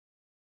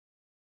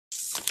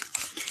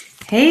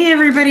Hey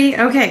everybody.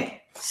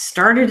 Okay,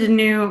 started a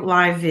new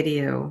live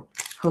video.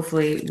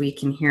 Hopefully we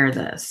can hear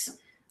this.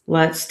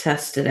 Let's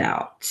test it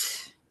out.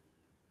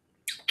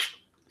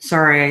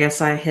 Sorry, I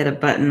guess I hit a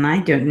button.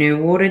 I don't know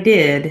what I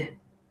did.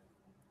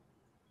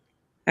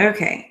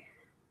 Okay.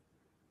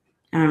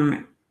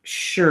 I'm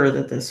sure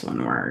that this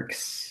one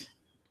works.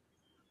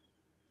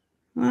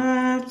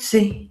 Let's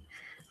see.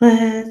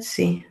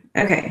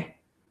 Okay.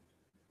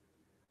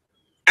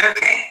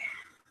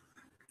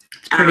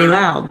 It's pretty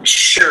loud.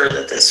 Sure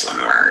that this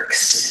one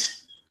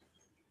works.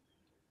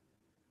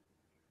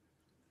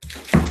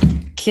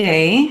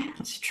 Okay,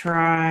 let's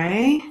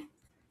try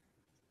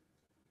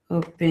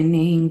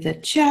opening the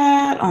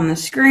chat on the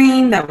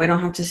screen. That way I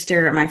don't have to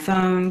stare at my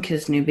phone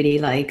because nobody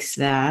likes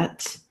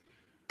that.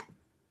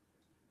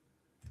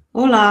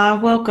 Hola,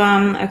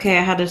 welcome. Okay,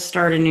 I had to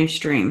start a new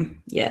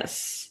stream.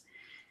 Yes.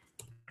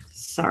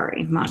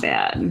 Sorry, my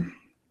bad.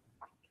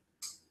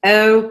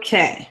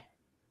 Okay.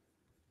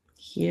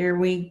 Here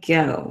we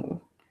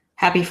go.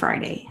 Happy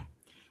Friday.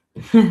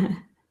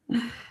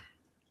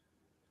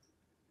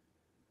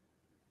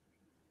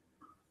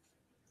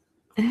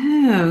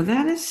 Oh,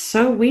 that is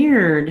so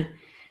weird.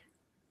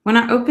 When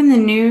I open the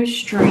new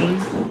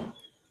stream,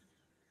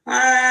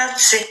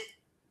 let's see.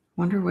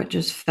 Wonder what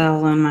just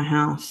fell in my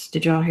house.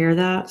 Did y'all hear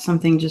that?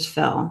 Something just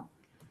fell.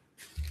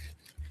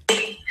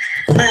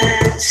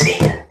 Let's see.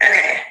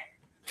 Okay.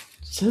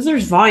 It says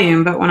there's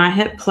volume, but when I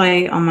hit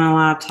play on my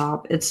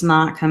laptop, it's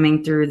not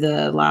coming through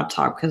the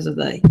laptop because of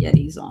the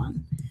Yetis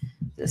on.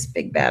 This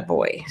big bad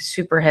boy,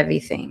 super heavy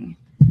thing.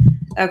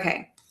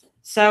 Okay.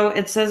 So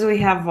it says we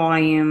have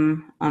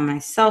volume on my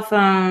cell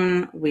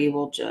phone. We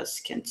will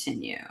just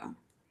continue.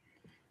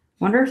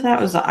 Wonder if that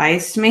was an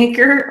ice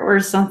maker or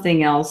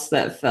something else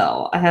that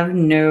fell. I have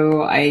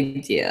no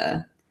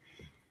idea.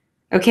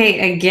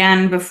 Okay,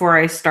 again, before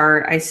I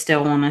start, I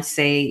still want to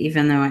say,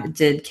 even though it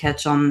did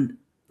catch on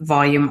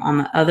volume on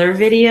the other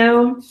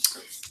video,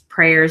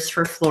 prayers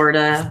for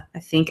Florida. I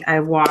think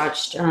I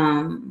watched,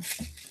 I'll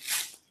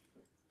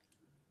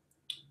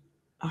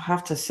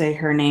have to say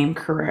her name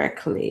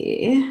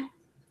correctly.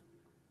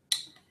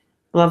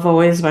 Love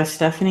Always by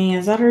Stephanie.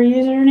 Is that her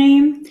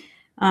username?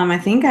 I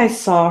think I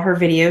saw her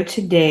video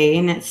today,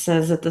 and it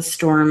says that the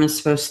storm is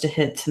supposed to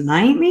hit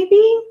tonight,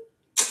 maybe?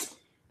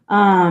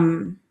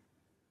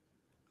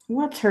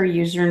 What's her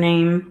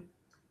username?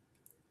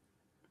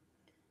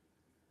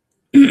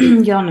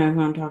 Y'all know who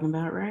I'm talking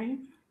about, right?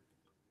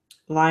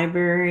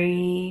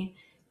 Library,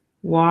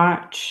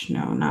 watch,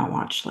 no, not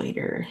watch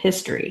later.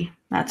 History.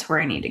 That's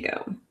where I need to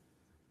go.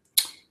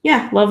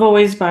 Yeah, Love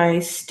Always by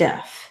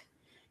Steph.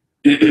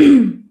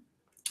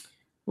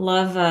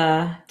 Love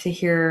to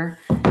hear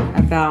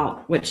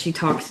about what she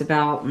talks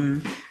about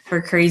and her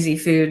crazy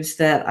foods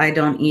that I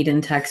don't eat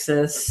in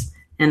Texas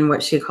and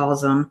what she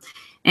calls them.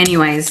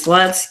 Anyways,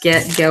 let's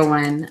get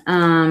going.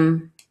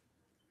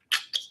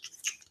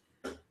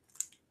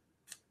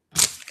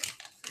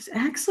 It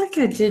acts like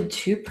I did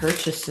two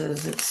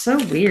purchases. It's so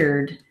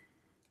weird.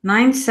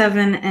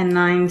 9.7 and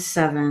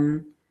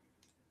 9.7.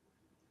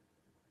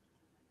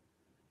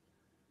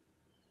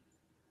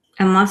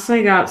 Unless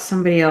I got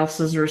somebody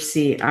else's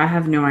receipt, I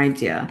have no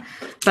idea.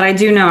 But I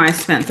do know I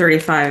spent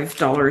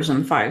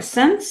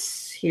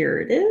 $35.05. Here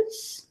it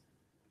is.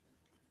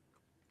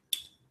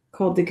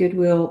 Called the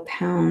Goodwill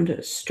Pound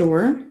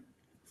Store.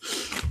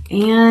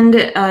 And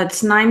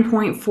it's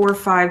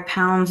 9.45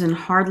 pounds in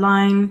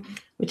hardline,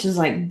 which is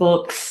like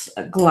books,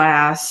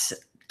 glass,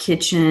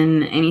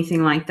 kitchen,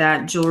 anything like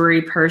that,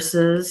 jewelry,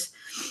 purses.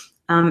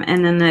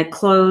 And then the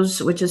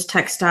clothes, which is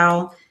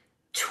textile,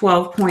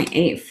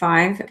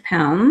 12.85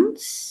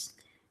 pounds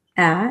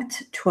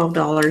at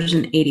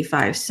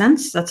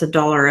 $12.85. That's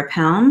 $1 a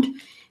pound.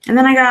 And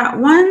then I got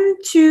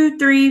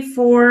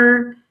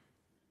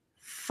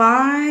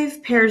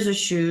 5 pairs of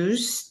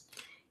shoes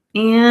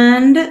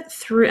and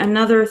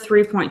another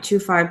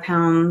 3.25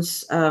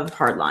 pounds of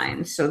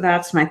hardline. So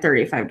that's my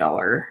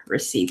 $35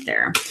 receipt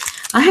there.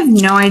 I have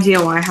no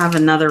idea why I have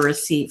another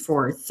receipt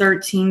for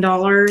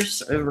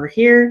 $13 over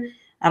here.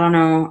 I don't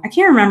know. I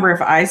can't remember if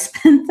I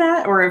spent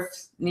that or if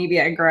maybe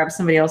I grabbed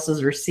somebody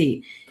else's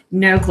receipt.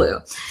 No clue.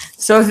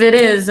 So if it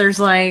is, there's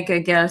like, I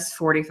guess,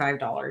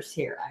 $45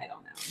 here. I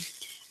don't know.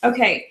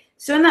 Okay.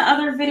 So in the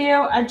other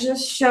video, I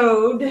just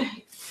showed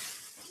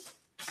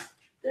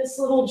this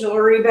little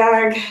jewelry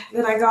bag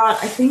that I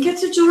got. I think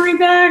it's a jewelry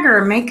bag or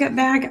a makeup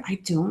bag.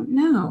 I don't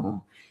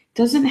know. It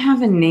doesn't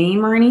have a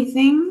name or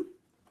anything.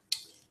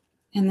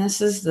 And this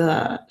is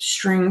the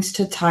strings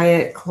to tie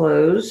it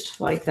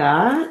closed like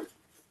that.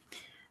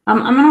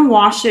 I'm going to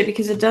wash it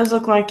because it does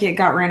look like it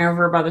got ran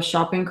over by the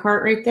shopping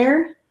cart right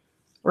there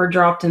or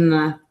dropped in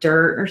the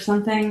dirt or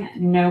something.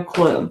 No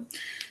clue.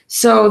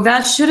 So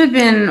that should have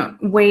been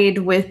weighed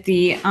with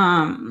the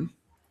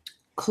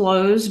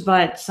clothes,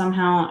 but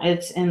somehow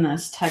it's in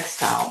this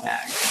textile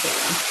bag.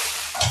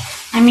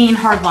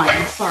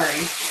 Hardline,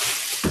 sorry.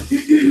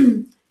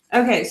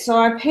 Okay, so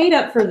I paid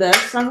up for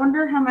this. I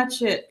wonder how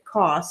much it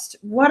cost.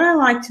 What I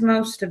liked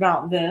most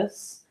about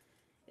this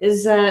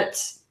is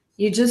that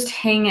you just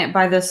hang it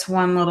by this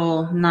one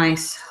little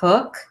nice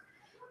hook.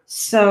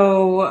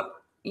 So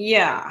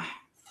yeah.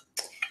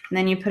 And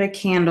then you put a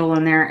candle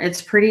in there. It's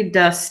pretty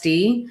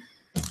dusty.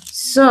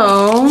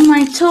 So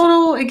my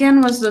total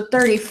again was the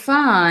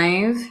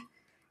 35.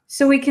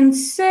 So we can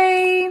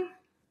say,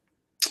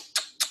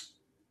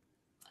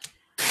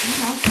 what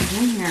else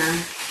is in here?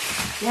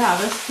 Yeah,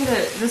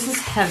 this is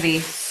heavy,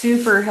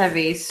 super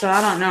heavy. So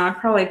I don't know. I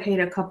probably paid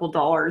a couple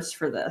dollars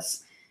for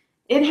this.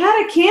 It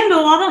had a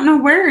candle. I don't know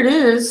where it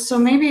is. So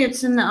maybe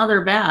it's in the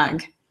other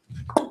bag.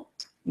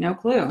 No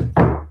clue.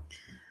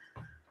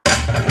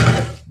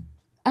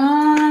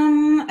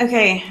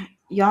 Okay.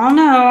 Y'all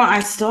know I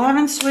still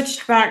haven't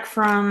switched back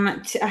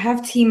from, I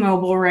have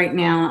T-Mobile right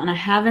now, and I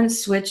haven't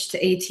switched to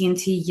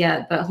AT&T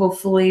yet, but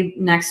hopefully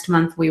next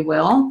month we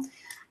will.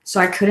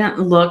 So I couldn't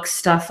look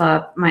stuff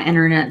up. My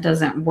internet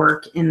doesn't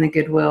work in the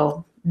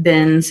Goodwill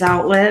bins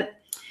outlet.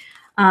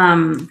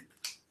 In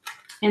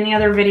the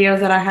other video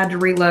that I had to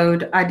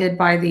reload, I did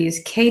buy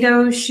these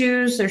Kato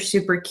shoes. They're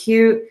super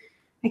cute.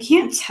 I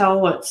can't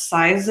tell what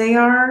size they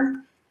are.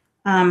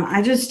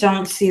 I just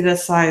don't see the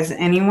size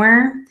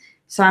anywhere.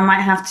 So I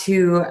might have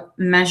to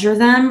measure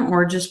them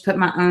or just put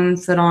my own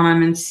foot on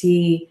them and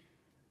see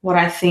what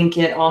I think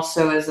it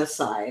also is a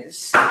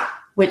size,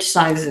 which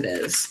size it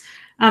is.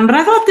 But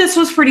I thought this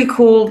was pretty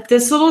cool.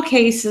 This little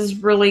case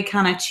is really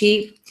kind of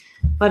cheap,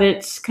 but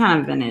it's kind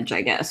of vintage,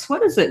 I guess.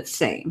 What does it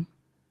say?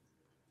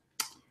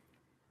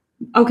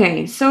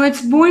 Okay, so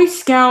it's Boy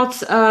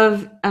Scouts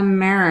of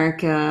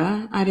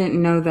America. I didn't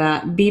know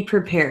that. Be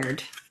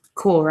prepared.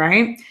 Cool,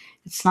 right?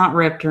 It's not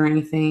ripped or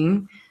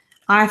anything.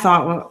 I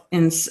thought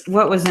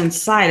what was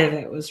inside of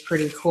it was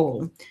pretty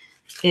cool.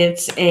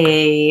 It's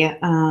a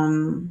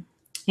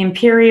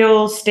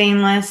Imperial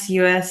Stainless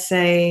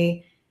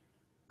USA.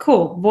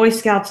 Cool. Boy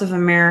Scouts of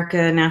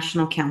America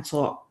National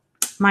Council.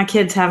 My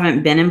kids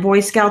haven't been in Boy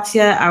Scouts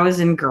yet. I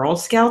was in Girl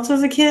Scouts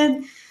as a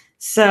kid.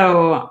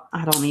 So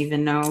I don't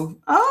even know.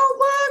 Oh,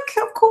 look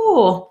how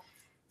cool.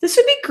 This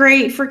would be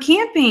great for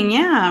camping.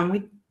 Yeah.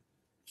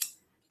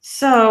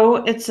 So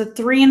it's a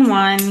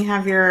 3-in-1. You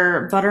have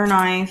your butter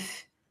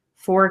knife,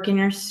 fork, and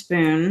your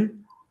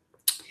spoon.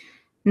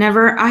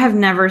 I have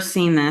never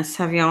seen this.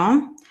 Have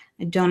y'all?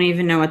 I don't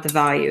even know what the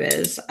value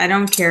is. I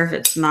don't care if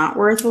it's not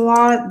worth a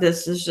lot.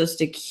 This is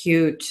just a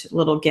cute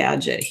little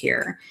gadget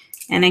here.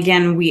 And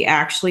again, we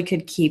actually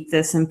could keep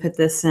this and put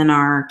this in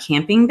our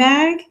camping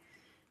bag.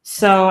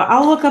 So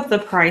I'll look up the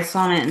price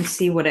on it and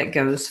see what it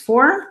goes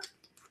for.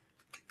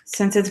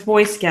 Since it's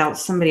Boy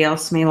Scouts, somebody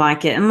else may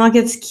like it. And look,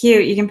 it's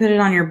cute. You can put it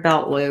on your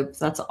belt loop.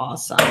 That's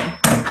awesome.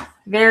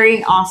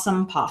 Very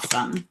awesome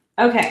possum.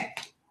 Okay.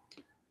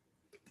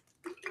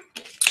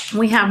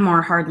 We have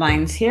more hard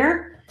lines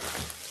here.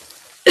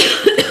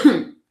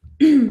 Let's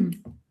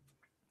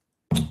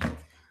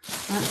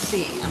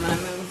see. I'm going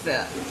to move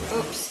the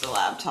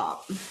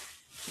laptop.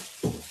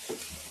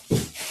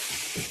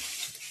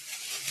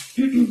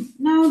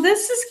 No,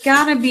 this has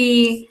got to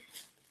be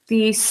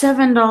the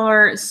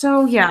 $7.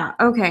 So yeah,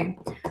 okay.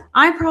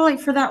 I probably,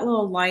 for that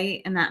little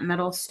light and that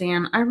metal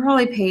stand, I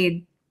probably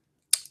paid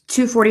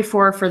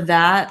 $2.44 for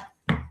that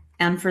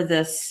and for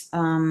this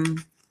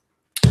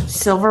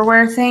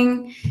silverware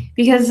thing,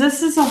 because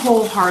this is a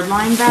whole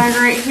hardline bag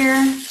right here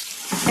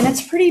and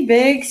it's pretty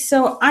big.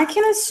 So I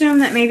can assume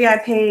that maybe I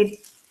paid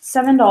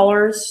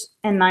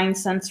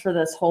 $7.09 for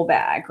this whole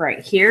bag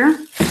right here.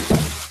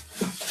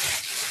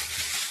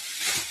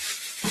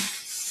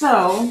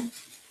 So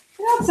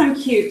we got some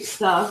cute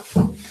stuff.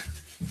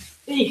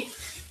 Eek.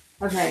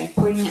 Okay, if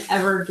we can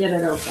ever get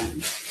it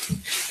open.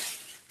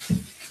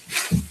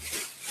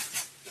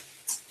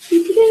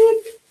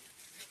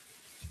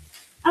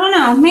 I don't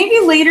know, maybe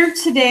later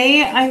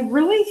today. I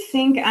really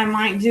think I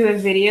might do a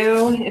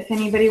video. If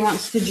anybody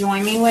wants to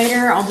join me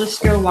later, I'll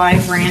just go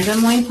live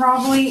randomly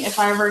probably if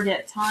I ever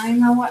get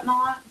time or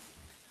whatnot.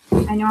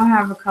 I know I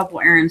have a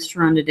couple errands to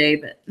run today,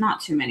 but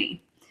not too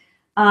many.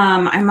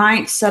 I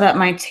might set up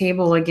my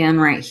table again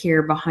right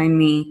here behind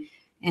me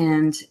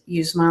and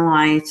use my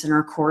lights and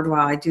record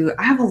while I do.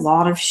 I have a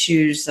lot of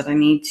shoes that I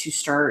need to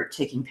start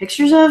taking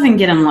pictures of and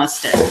get them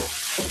listed.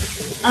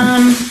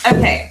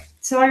 Okay,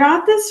 so I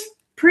got this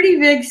pretty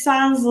big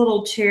size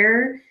little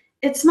chair.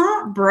 It's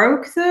not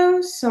broke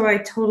though, so I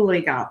totally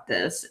got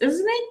this.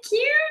 Isn't it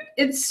cute?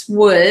 It's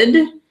wood.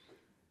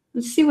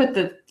 Let's see what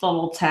the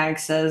little tag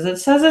says. It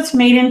says it's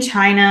made in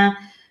China.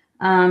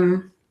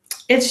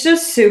 It's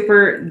just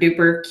super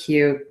duper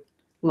cute.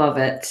 Love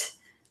it.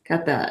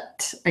 Got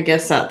that. I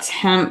guess that's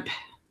hemp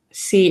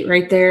seat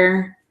right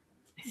there.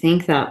 I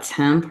think that's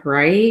hemp,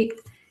 right?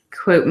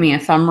 Quote me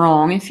if I'm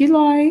wrong if you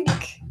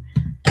like.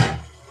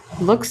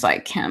 Looks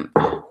like hemp.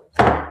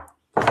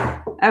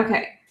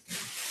 Okay.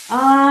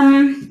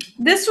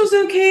 This was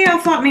okay. I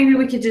thought maybe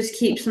we could just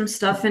keep some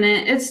stuff in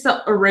it. It's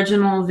the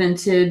original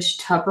vintage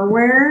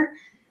Tupperware.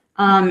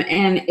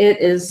 And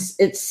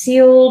it's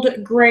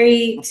sealed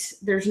great.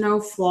 There's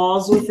no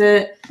flaws with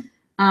it.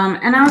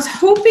 And I was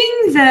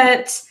hoping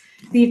that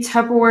the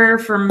Tupperware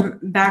from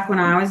back when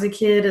I was a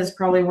kid is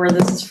probably where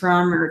this is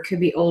from, or it could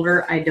be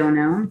older. I don't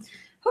know.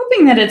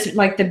 Hoping that it's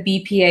like the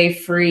BPA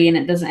free and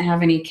it doesn't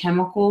have any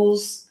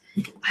chemicals.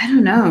 I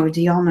don't know.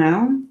 Do y'all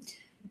know?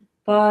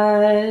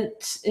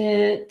 But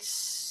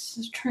it's, I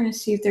was trying to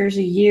see if there's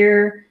a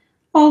year.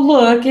 Oh,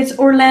 look, it's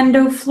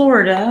Orlando,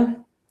 Florida.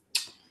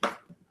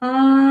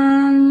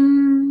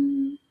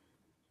 I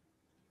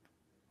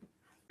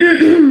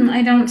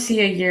don't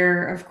see a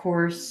year, of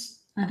course.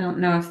 I don't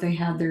know if they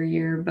had their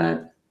year,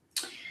 but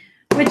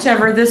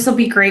whichever. This will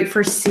be great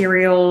for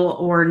cereal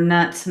or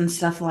nuts and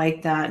stuff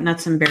like that.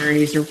 Nuts and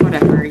berries or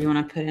whatever you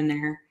want to put in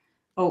there.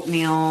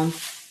 Oatmeal,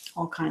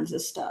 all kinds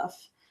of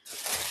stuff.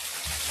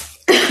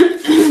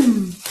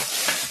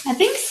 I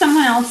think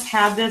someone else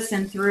had this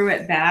and threw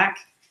it back.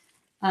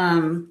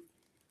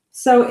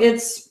 So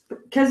it's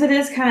because it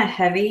is kind of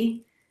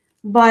heavy,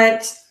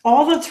 but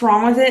all that's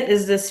wrong with it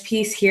is this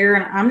piece here,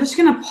 and I'm just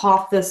going to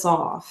pop this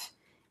off.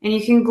 And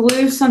you can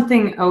glue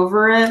something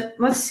over it.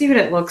 Let's see what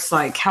it looks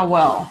like, how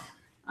well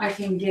I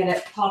can get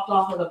it popped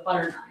off with a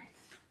butter knife.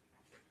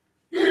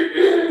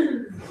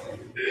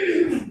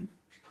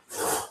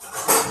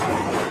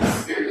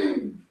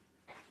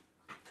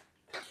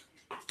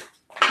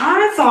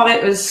 I thought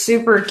it was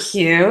super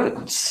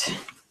cute.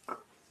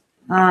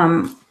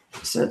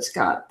 So it's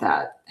got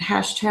that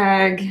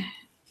hashtag,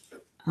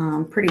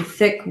 pretty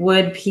thick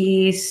wood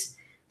piece,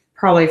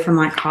 probably from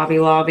like Hobby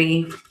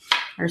Lobby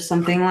or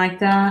something like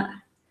that.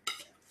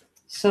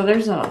 So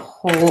there's a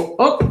hole.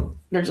 Oh,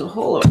 there's a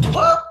hole.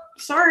 Oh,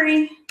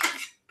 sorry.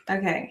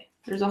 Okay,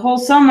 there's a hole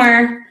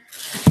somewhere.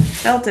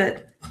 Felt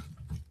it.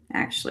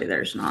 Actually,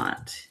 there's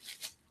not.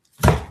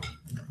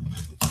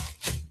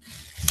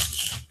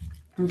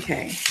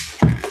 Okay.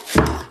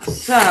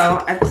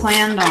 So I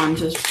planned on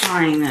just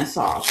prying this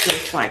off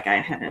just like I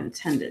had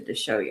intended to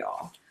show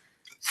y'all.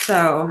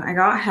 So I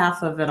got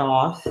half of it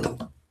off.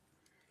 And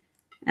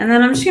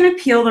then I'm just going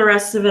to peel the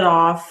rest of it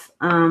off,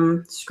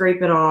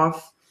 scrape it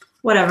off,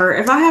 whatever.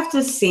 If I have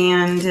to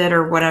sand it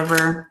or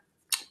whatever,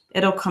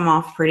 it'll come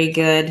off pretty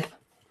good.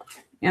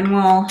 And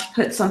we'll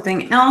put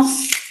something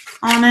else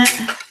on it.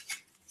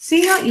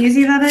 See how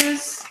easy that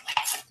is?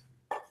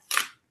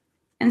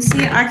 And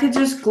see, I could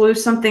just glue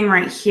something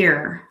right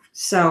here.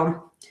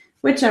 So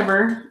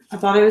whichever. I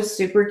thought it was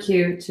super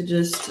cute to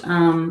just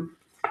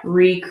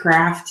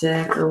recraft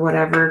it or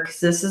whatever, because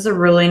this is a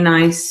really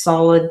nice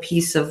solid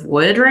piece of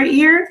wood right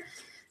here.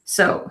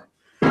 So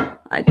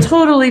I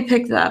totally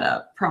picked that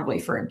up, probably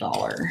for $1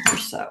 or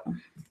so.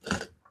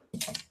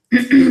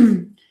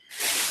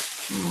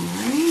 All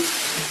right.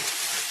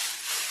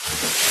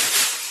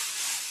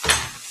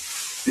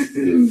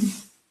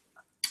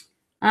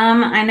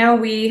 I know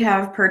we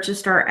have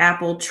purchased our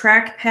Apple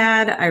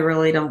trackpad. I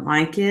really don't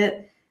like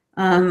it.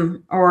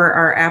 Or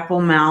our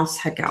Apple mouse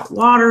had got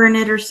water in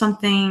it or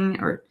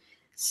something, or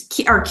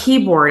our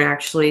keyboard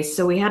actually.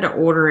 So we had to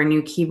order a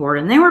new keyboard,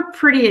 and they were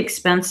pretty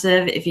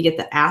expensive if you get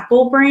the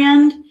Apple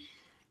brand.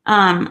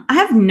 I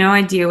have no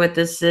idea what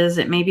this is.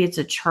 Maybe it's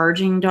a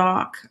charging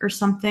dock or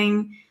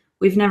something.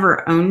 We've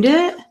never owned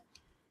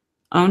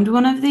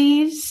one of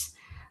these.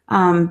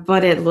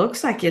 But it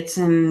looks like it's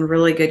in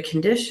really good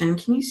condition.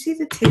 Can you see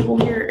the table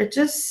here? It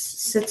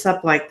just sits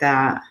up like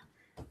that.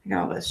 I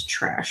got all this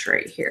trash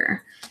right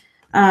here.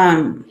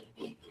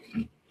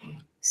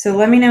 So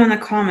let me know in the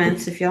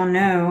comments if y'all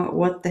know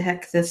what the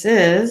heck this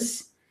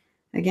is.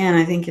 Again,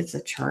 I think it's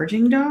a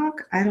charging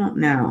dock. I don't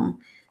know.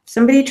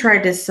 Somebody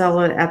tried to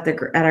sell it at a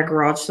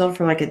garage sale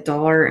for like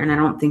 $1, and I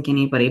don't think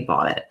anybody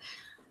bought it.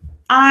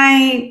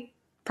 I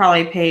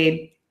probably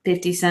paid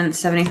 50 cents,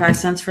 75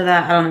 cents for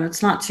that. I don't know.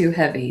 It's not too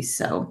heavy.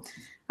 So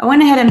I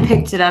went ahead and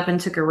picked it up and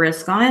took a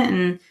risk on it.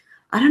 And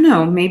I don't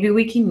know, maybe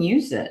we can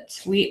use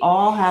it. We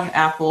all have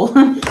Apple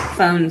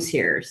phones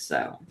here.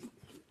 So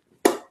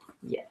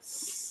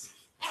yes.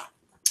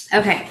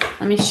 Okay,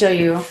 let me show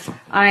you.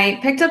 I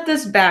picked up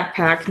this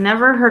backpack.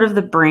 Never heard of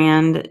the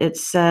brand. It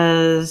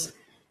says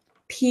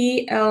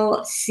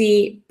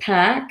PLC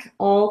Pack,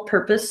 All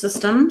Purpose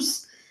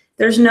Systems.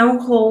 There's no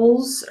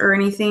holes or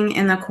anything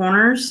in the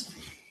corners.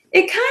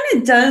 It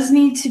kind of does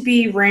need to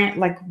be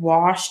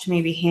washed,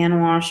 maybe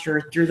hand washed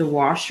or through the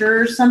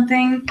washer or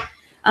something.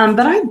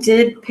 But I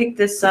did pick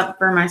this up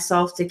for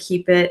myself to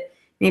keep it,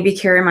 maybe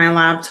carry my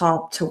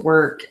laptop to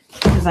work,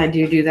 because I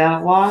do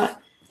that a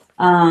lot.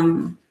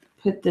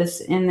 Put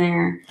this in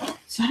there.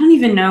 So I don't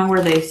even know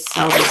where they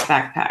sell this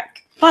backpack,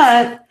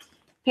 but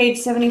paid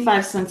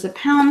 75 cents a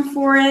pound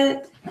for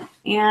it.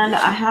 And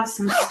I have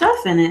some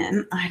stuff in it,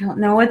 and I don't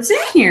know what's in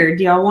here.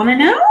 Do y'all want to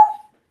know?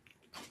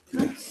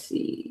 Let's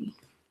see.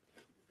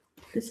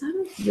 Is that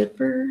a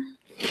zipper?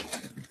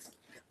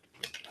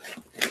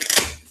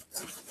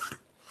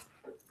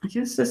 I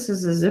guess this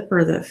is a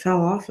zipper that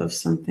fell off of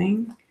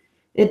something.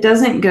 It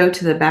doesn't go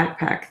to the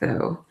backpack,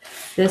 though.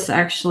 This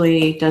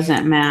actually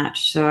doesn't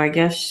match. So I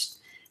guess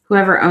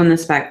whoever owned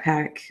this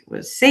backpack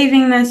was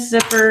saving this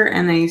zipper,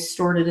 and they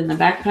stored it in the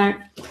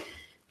backpack.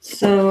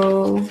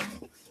 So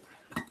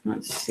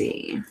let's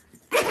see.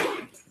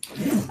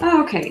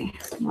 Okay,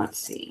 let's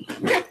see.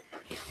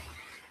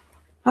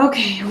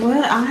 Okay,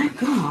 what I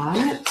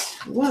got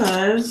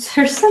was,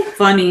 there's some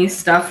funny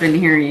stuff in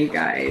here, you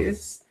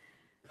guys.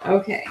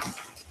 Okay.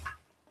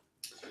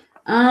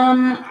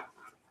 I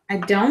I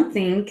don't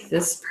think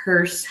this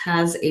purse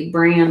has a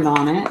brand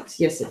on it.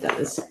 Yes, it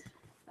does.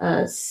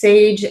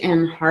 Sage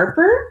and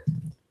Harper.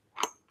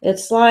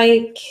 It's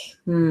like,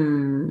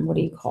 what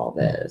do you call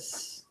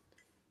this?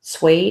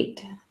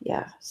 Suede.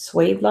 Yeah,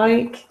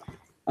 suede-like.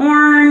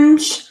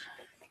 Orange.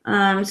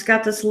 It's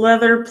got this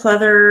leather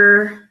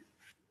pleather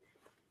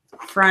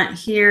front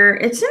here.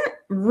 It's in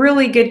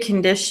really good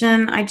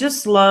condition. I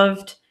just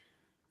loved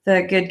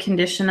the good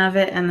condition of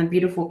it and the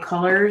beautiful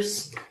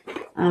colors.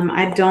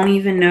 I don't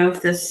even know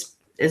if this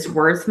is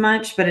worth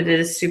much, but it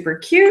is super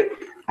cute.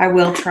 I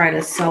will try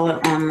to sell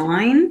it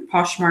online,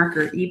 Poshmark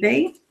or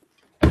eBay.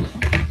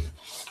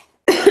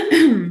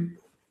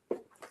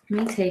 Let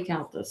me take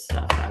out this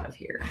stuff out of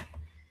here.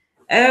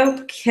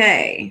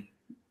 Okay,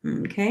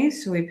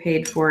 so we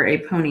paid for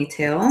a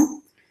ponytail.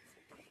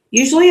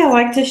 Usually I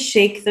like to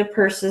shake the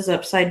purses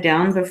upside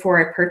down before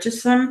I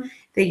purchase them.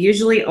 They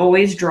usually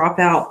always drop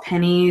out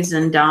pennies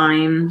and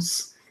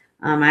dimes.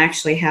 I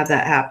actually had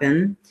that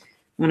happen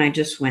when I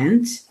just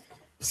went.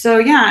 So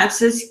yeah, it's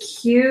this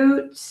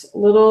cute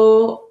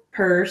little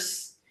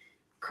purse,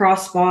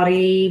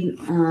 crossbody.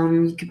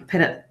 You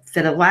could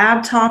fit a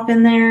laptop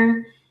in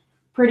there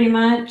pretty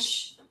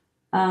much.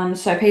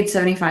 So I paid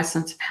 75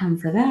 cents a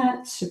pound for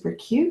that. Super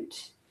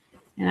cute.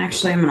 And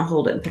actually, I'm going to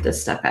hold it and put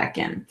this stuff back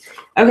in.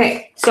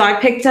 Okay, so I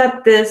picked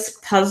up this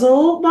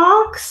puzzle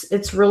box.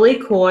 It's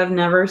really cool. I've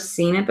never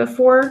seen it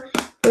before.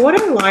 But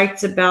what I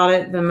liked about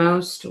it the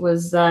most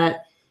was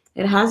that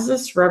it has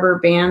this rubber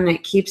band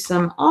that keeps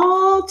them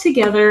all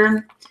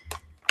together.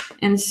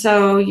 And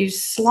so you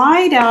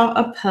slide out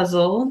a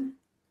puzzle.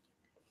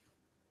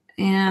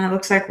 And it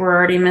looks like we're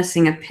already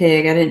missing a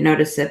pig. I didn't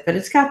notice it, but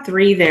it's got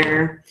 3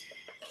 there.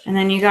 And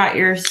then you got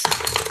your,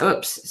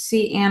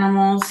 sea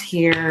animals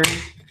here.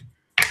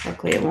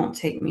 Luckily, it won't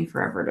take me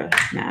forever to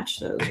match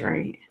those,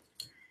 right?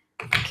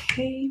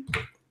 Okay.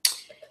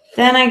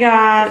 Then I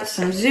got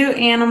some zoo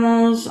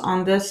animals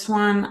on this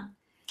one.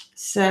 It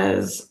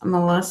says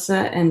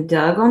Melissa and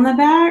Doug on the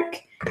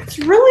back. It's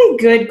really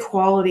good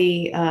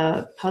quality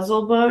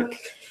puzzle book.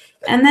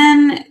 And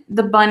then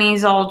the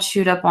bunnies all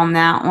chewed up on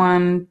that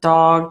one.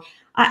 Dog.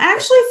 I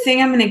actually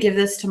think I'm going to give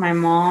this to my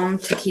mom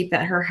to keep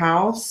at her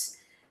house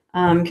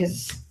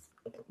because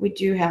we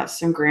do have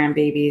some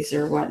grandbabies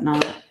or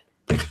whatnot.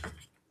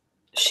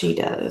 She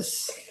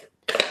does.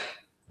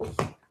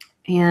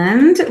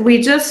 And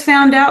we just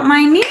found out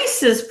my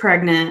niece is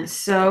pregnant.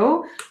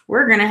 So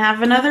we're going to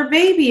have another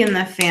baby in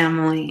the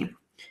family.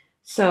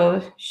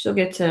 So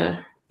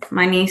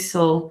my niece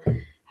will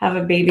have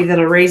a baby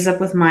that'll raise up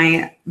with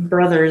my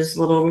brother's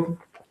little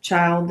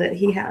child that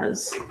he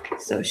has.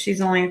 So she's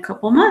only a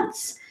couple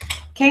months.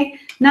 Okay.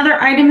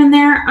 Another item in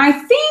there. I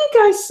think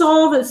I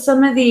saw that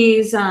some of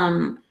these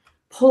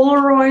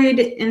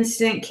Polaroid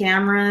instant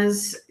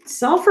cameras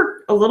sell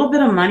for a little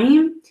bit of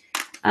money,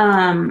 but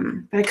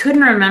I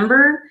couldn't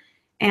remember,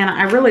 and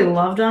I really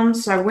loved them,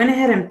 so I went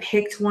ahead and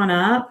picked one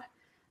up,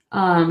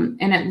 and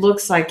it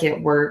looks like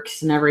it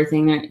works and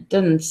everything. It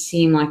doesn't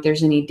seem like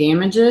there's any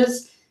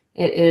damages.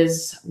 It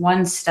is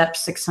One Step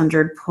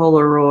 600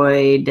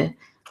 Polaroid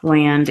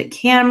land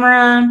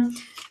camera,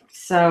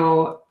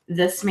 so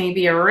this may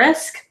be a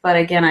risk, but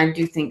again, I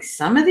do think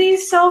some of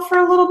these sell for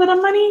a little bit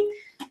of money.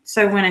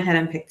 So I went ahead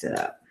and picked it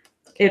up.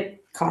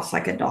 It costs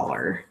like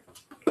 $1.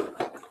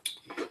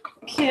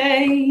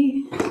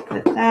 Okay,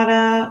 put that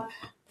up.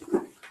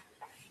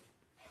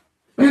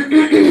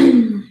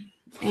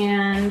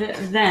 And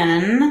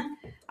then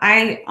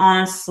I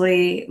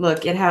honestly,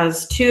 look, it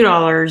has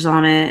 $2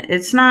 on it.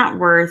 It's not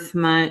worth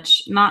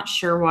much. Not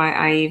sure why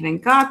I even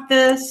got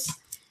this.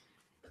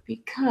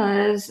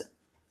 Because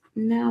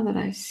now that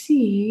I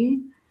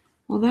see,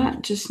 well,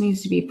 that just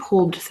needs to be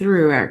pulled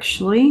through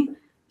actually.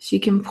 So you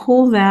can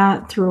pull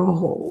that through a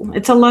hole.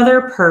 It's a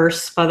leather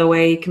purse, by the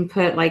way. You can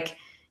put like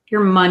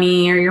your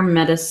money or your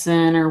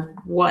medicine or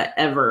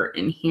whatever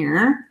in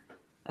here.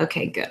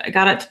 Okay, good. I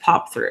got it to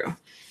pop through.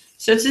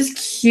 So it's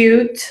this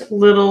cute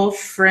little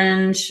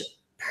fringe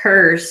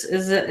purse.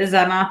 Is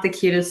that not the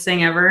cutest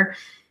thing ever?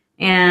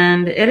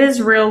 And it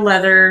is real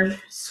leather,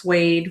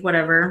 suede,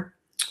 whatever.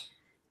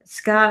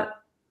 It's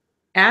got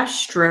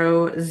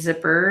Astro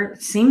zipper.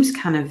 It seems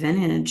kind of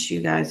vintage,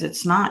 you guys.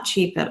 It's not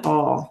cheap at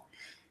all.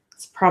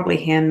 It's probably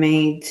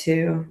handmade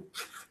too.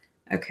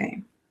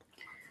 Okay.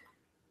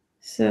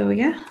 So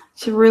yeah,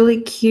 it's a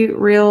really cute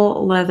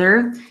real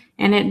leather.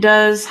 And it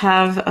does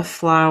have a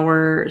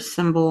flower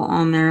symbol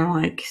on there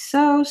like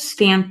so,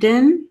 stamped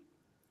in.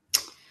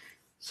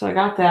 So I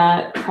got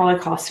that. Probably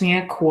cost me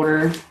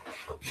 $0.25.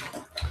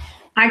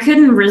 I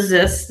couldn't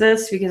resist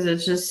this because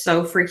it's just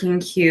so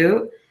freaking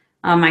cute.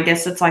 I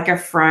guess it's like a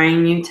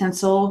frying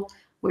utensil.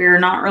 We're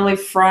not really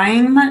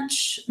frying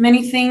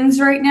many things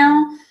right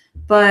now,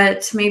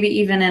 but maybe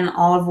even in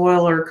olive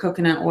oil or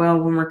coconut oil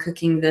when we're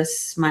cooking,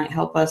 this might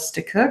help us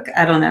to cook.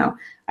 I don't know.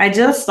 I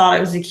just thought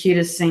it was the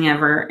cutest thing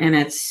ever, and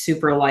it's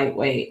super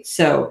lightweight.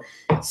 So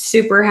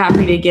super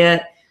happy to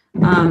get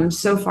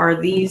so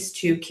far these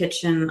 2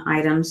 kitchen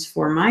items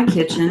for my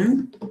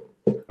kitchen.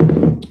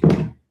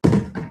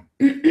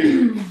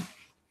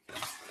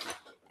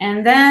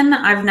 And then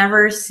I've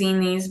never seen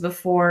these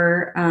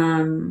before,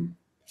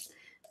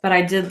 but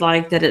I did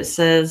like that it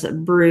says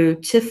brew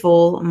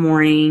Tiffle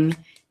morning,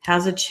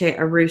 has a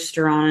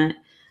rooster on it.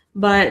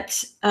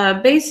 But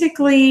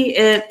basically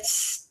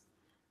it's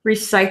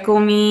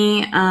Recycle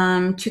Me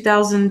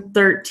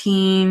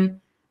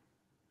 2013.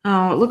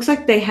 Oh, it looks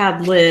like they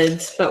had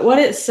lids, but what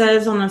it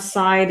says on the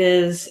side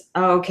is,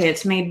 oh, okay,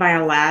 it's made by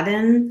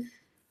Aladdin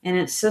and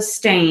it's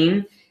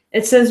Sustain.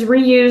 It says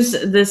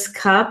reuse this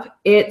cup.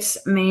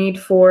 It's made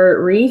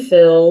for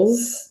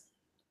refills,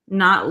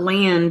 not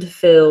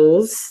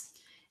landfills.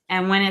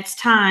 And when it's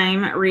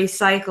time,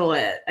 recycle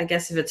it. I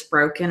guess if it's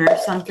broken or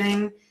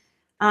something.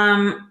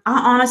 I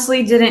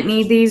honestly didn't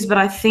need these, but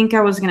I think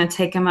I was going to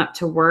take them up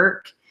to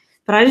work.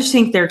 But I just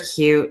think they're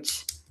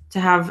cute to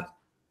have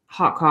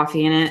hot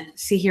coffee in it.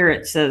 See here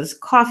it says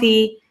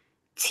coffee,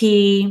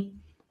 tea,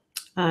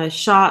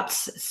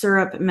 shots,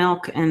 syrup,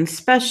 milk, and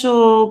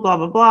special, blah,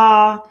 blah,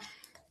 blah.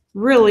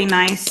 Really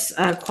nice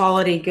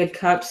quality, good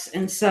cups.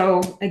 And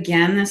so,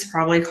 again, this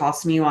probably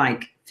cost me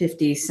like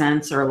 50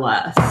 cents or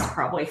less,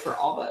 probably for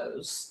all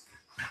those.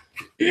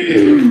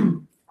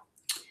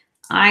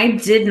 I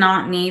did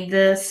not need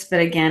this,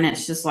 but again,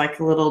 it's just like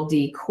a little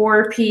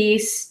decor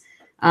piece.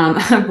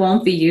 I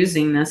won't be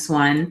using this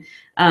one,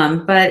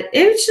 but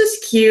it was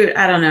just cute.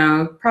 I don't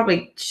know,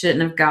 probably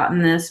shouldn't have gotten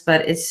this,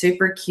 but it's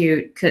super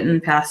cute.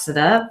 Couldn't pass it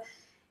up.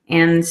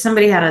 And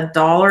somebody had a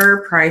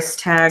 $1 price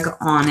tag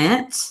on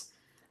it.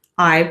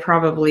 I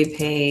probably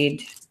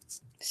paid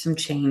some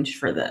change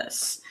for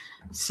this.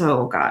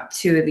 So got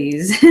 2 of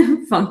these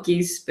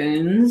funky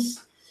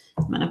spoons.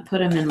 I'm going to put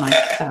them in my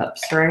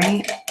cups,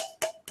 right?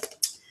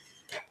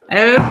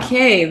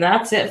 Okay,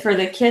 that's it for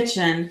the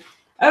kitchen.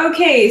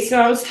 Okay,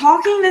 so I was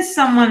talking to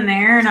someone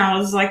there and I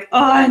was like,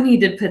 oh, I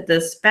need to put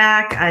this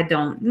back. I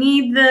don't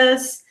need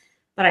this,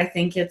 but I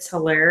think it's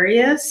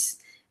hilarious.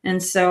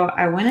 And so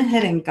I went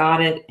ahead and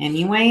got it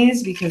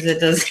anyways because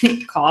it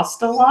doesn't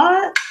cost a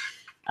lot.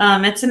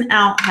 It's an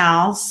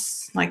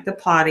outhouse, like the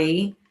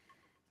potty.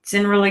 It's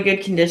in really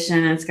good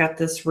condition. It's got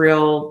this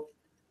real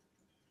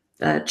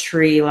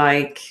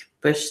tree-like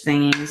bush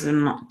thingies,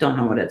 and don't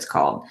know what it's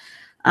called,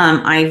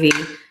 ivy.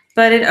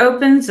 But it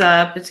opens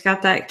up. It's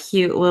got that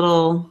cute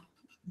little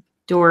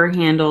door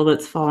handle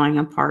that's falling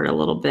apart a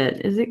little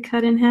bit. Is it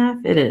cut in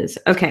half? It is.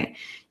 Okay.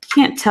 You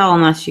can't tell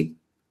unless you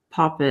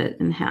pop it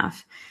in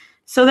half.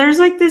 So there's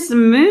like this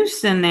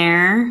moose in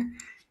there,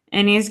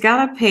 and he's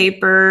got a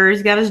paper.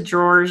 He's got his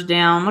drawers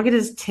down. Look at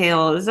his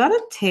tail. Is that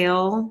a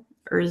tail?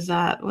 Or is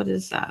that, what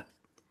is that?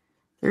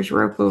 There's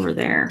rope over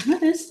there.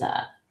 What is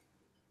that?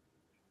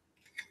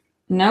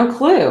 No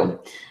clue.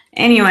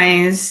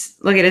 Anyways,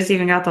 look at it's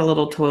even got the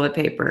little toilet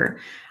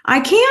paper. I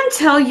can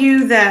tell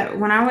you that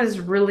when I was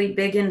really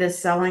big into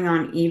selling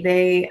on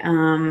eBay,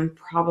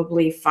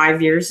 probably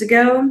 5 years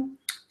ago,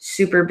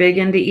 super big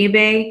into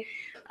eBay,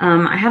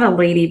 I had a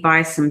lady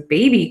buy some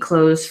baby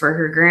clothes for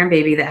her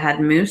grandbaby that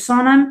had moose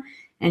on them.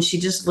 And she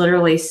just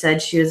literally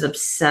said she was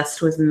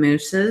obsessed with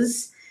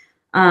mooses.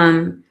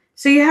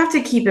 So you have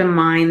to keep in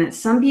mind that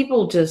some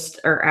people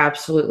just are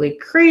absolutely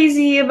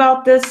crazy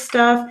about this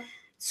stuff.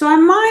 So I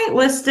might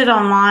list it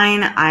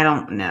online. I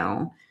don't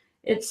know.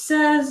 It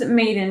says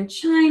made in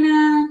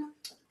China,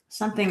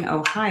 something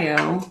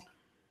Ohio.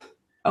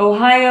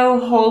 Ohio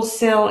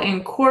Wholesale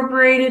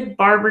Incorporated,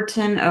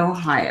 Barberton,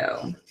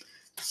 Ohio.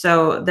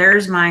 So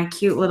there's my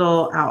cute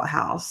little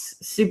outhouse.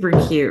 Super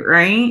cute,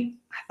 right?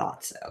 I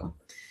thought so.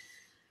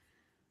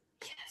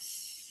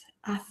 Yes,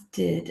 I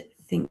did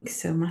think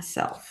so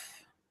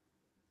myself.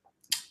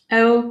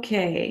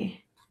 Okay.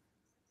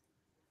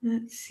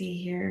 Let's see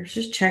here.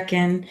 Just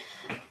checking,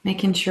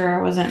 making sure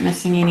I wasn't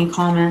missing any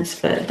comments,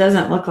 but it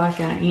doesn't look like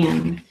I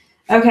am.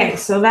 Okay,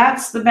 so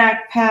that's the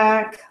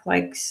backpack,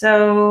 like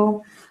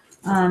so.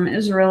 It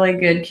was really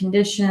good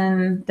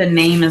condition. The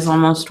name is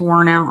almost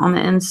worn out on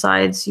the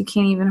inside, so you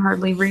can't even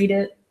hardly read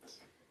it.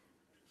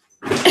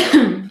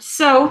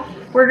 So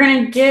we're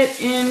going to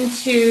get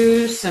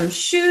into some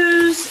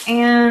shoes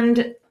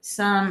and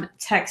some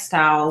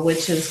textile,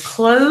 which is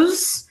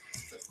clothes.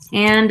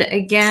 And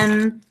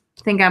again,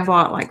 I think I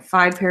bought like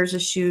 5 pairs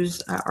of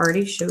shoes. I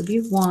already showed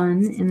you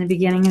one in the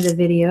beginning of the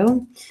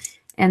video.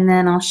 And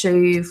then I'll show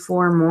you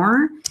 4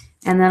 more.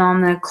 And then on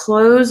the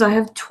clothes, I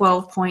have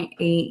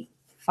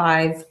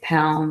 12.85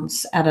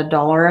 pounds at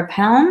 $1 a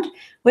pound,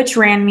 which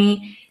ran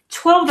me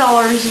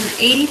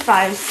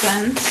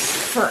 $12.85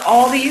 for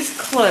all these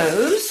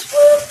clothes.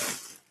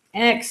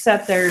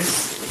 Except there's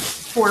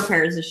 4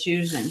 pairs of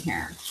shoes in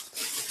here.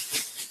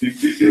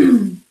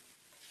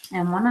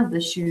 And one of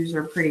the shoes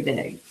are pretty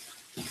big.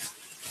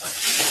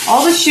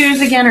 All the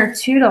shoes, again, are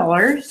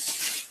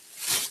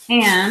 $2.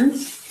 And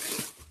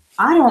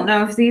I don't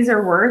know if these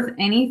are worth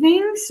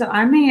anything, so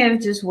I may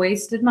have just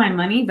wasted my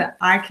money, but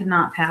I could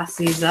not pass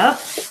these up.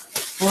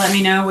 Let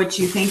me know what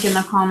you think in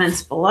the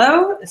comments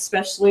below,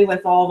 especially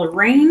with all the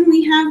rain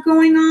we have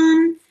going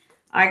on.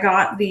 I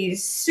got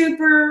these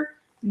super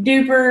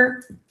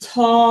duper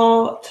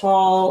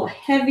tall,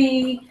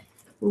 heavy,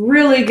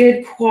 really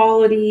good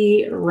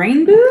quality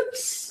rain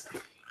boots.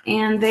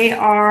 And they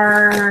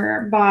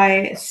are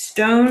by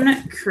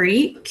Stone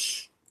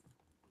Creek.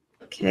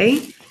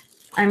 Okay.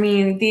 I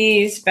mean,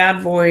 these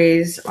bad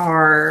boys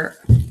are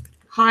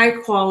high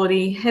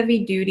quality,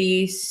 heavy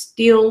duty,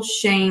 steel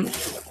shank.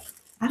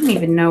 I don't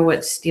even know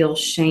what steel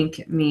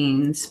shank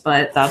means,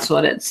 but that's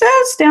what it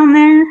says down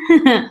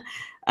there.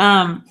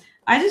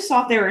 I just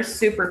thought they were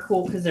super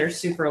cool because they're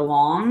super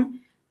long.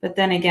 But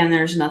then again,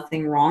 there's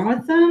nothing wrong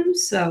with them.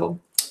 So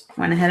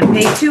went ahead and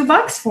paid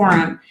 $2 for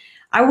them.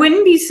 I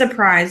wouldn't be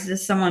surprised if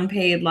someone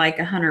paid like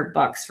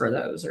 $100 for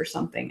those or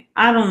something.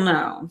 I don't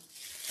know.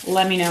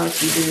 Let me know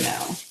if you do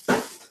know.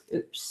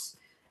 Oops.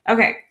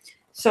 Okay.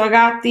 So I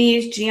got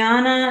these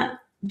Gianni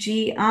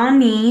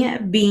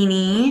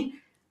Beanie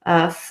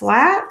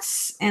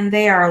flats, and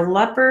they are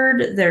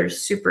leopard. They're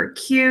super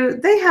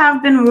cute. They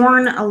have been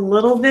worn a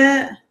little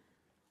bit,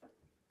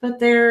 but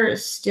they're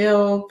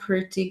still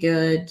pretty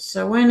good.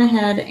 So I went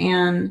ahead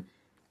and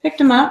picked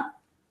them up.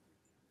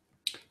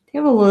 They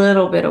have a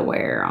little bit of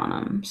wear on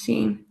them.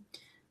 See,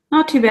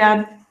 not too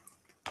bad,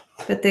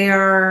 but they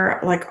are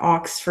like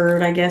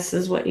Oxford, I guess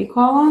is what you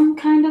call them,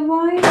 kind of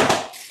like.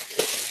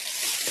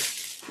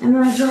 And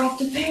then I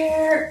dropped a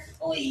pair.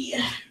 Oy.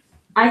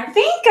 I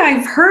think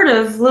I've heard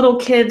of little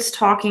kids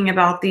talking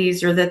about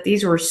these, or that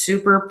these were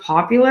super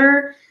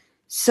popular.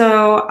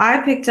 So I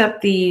picked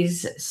up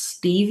these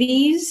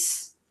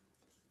Stevies.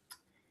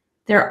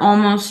 They're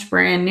almost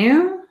brand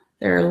new.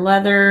 They're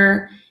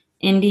leather,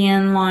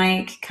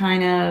 Indian-like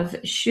kind of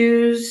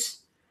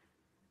shoes.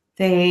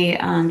 They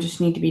just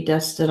need to be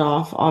dusted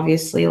off,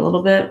 obviously, a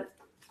little bit.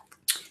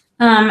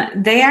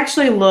 They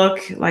actually look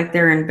like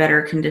they're in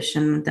better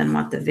condition than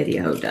what the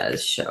video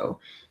does show.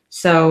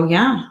 So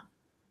yeah,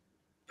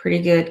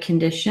 pretty good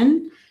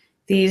condition.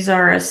 These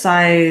are a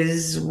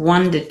size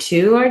 1 to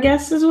 2, I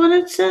guess is what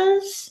it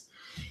says.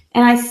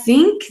 And I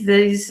think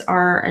these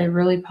are a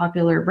really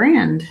popular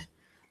brand.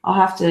 I'll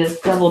have to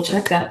double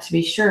check that to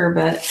be sure,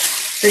 but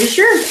pretty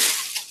sure.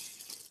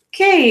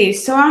 Okay,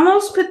 so I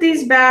almost put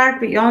these back,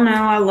 but y'all know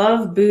I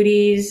love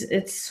booties.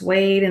 It's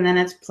suede and then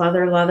it's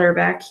pleather leather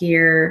back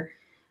here.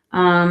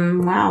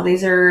 Wow,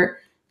 these are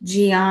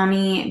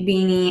Gianni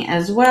Beanie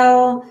as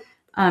well.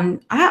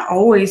 I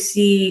always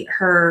see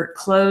her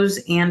clothes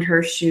and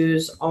her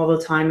shoes all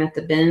the time at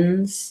the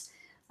bins.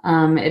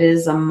 It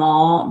is a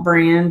mall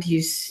brand.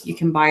 You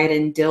can buy it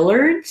in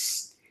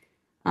Dillard's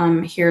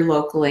here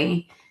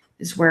locally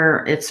is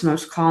where it's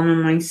most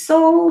commonly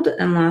sold,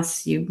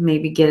 unless you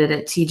maybe get it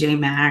at TJ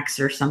Maxx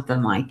or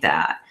something like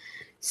that.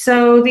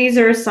 So these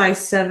are a size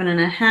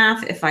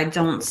 7.5. If I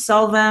don't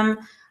sell them,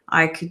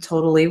 I could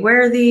totally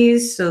wear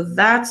these. So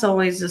that's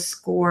always a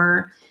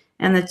score.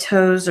 And the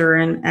toes are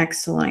in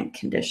excellent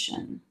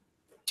condition.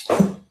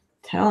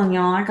 Telling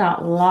y'all, I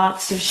got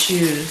lots of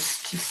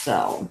shoes to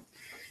sell.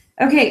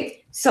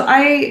 Okay, so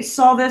I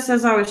saw this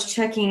as I was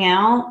checking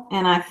out,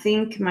 and I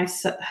think my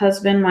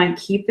husband might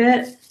keep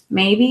it,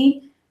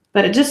 maybe.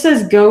 But it just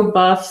says Go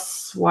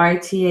Buffs,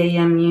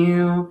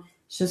 YTAMU.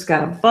 It's just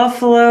got a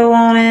buffalo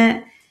on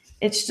it.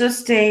 It's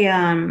just a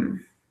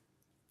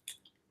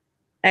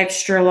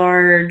extra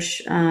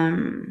large.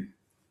 It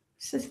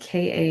says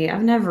KA.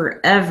 I've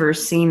never ever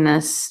seen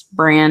this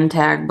brand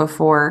tag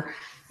before.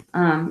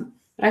 But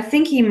I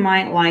think he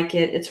might like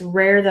it. It's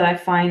rare that I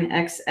find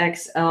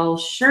XXL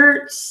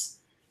shirts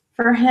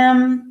for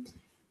him.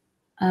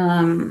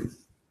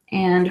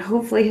 And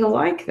hopefully he'll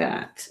like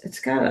that. It's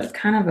got a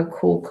kind of a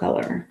cool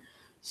color.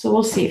 So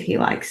we'll see if he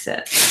likes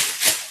it.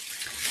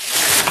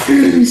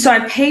 So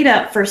I paid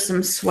up for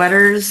some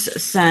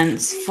sweaters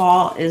since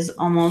fall is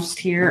almost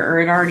here, or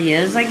it already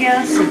is, I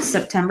guess. It's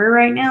September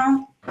right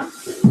now,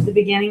 the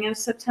beginning of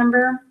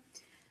September.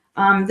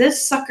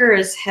 This sucker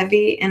is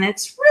heavy and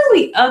it's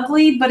really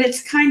ugly, but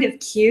it's kind of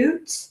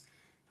cute.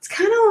 It's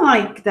kind of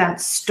like that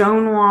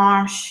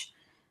Stonewash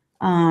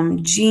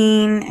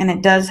jean, and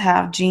it does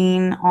have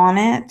jean on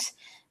it,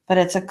 but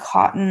it's a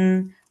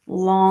cotton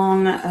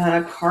long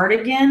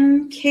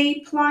cardigan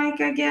cape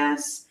like, I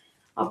guess.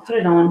 I'll put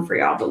it on for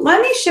y'all, but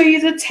let me show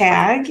you the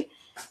tag.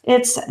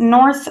 It's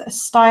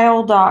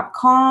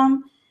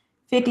northstyle.com,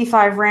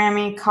 55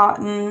 Rami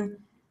cotton.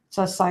 It's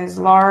a size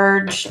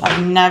large.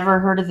 I've never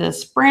heard of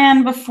this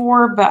brand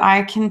before, but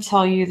I can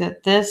tell you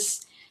that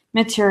this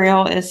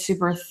material is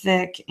super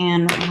thick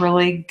and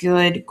really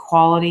good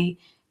quality.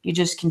 You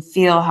just can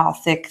feel how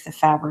thick the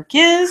fabric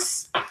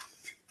is.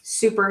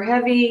 Super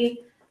heavy.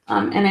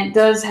 And it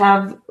does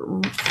have,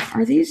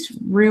 are these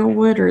real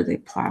wood or are they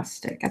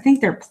plastic? I think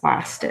they're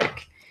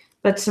plastic.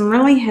 But some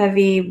really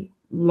heavy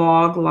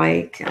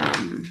log-like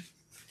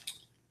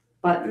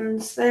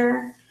buttons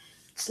there.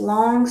 It's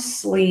long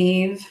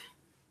sleeve.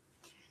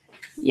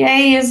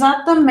 Yay, is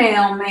that the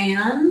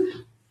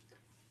mailman?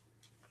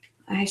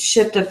 I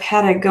shipped a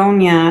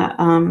Patagonia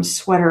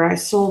sweater I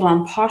sold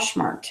on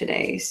Poshmark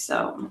today,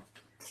 so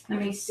let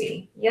me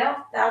see.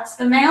 Yep, that's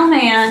the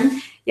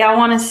mailman. Y'all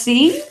want to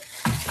see?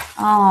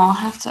 Oh, I'll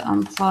have to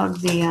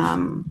unplug the,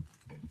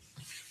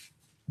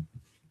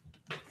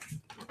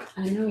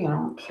 I know y'all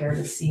don't care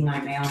to see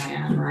my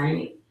mailman,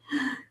 right?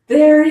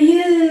 There he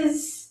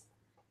is.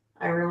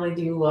 I really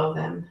do love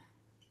him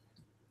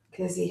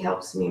because he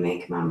helps me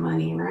make my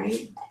money,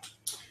 right?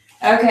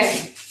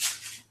 Okay.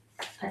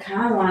 I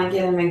kind of want to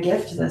get him a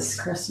gift this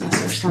Christmas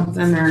or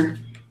something, or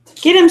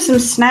get him some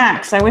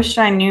snacks. I wish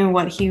I knew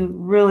what he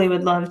really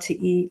would love to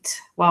eat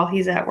while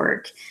he's at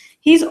work.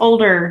 He's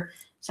older,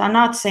 so I'm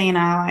not saying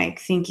I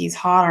think he's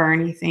hot or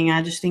anything.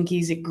 I just think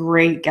he's a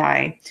great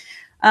guy.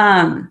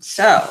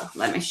 So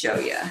let me show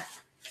you.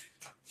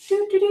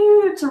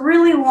 It's a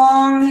really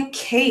long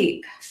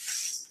cape.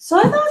 So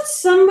I thought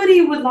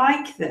somebody would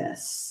like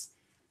this.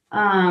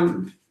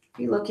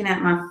 You're looking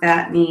at my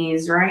fat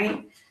knees,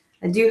 right?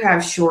 I do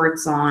have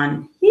shorts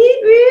on.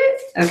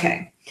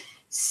 Okay,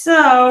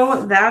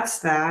 so that's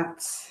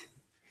that.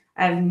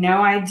 I have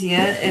no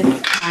idea if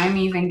I'm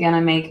even going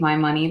to make my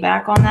money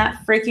back on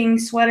that freaking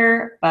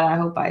sweater, but I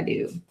hope I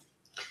do.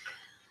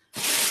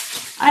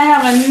 I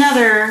have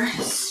another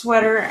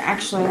sweater.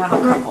 Actually, I have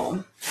a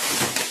couple.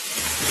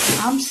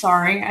 I'm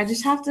sorry. I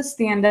just have to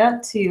stand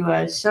up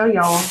to show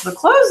y'all the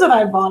clothes that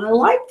I bought. I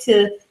like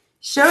to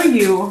show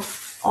you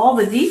all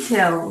the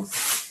details.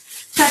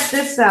 Check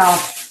this out.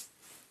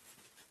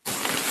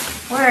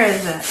 Where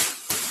is it?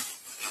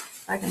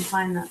 If I can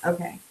find that.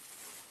 Okay.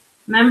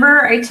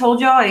 Remember I told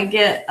y'all I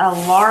get a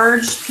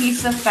large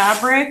piece of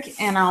fabric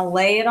and I'll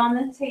lay it on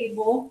the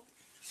table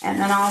and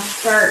then I'll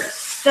start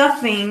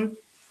stuffing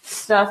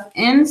stuff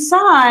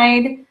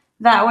inside.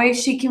 That way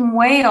she can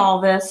weigh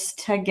all this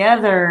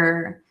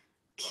together.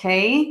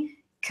 Okay,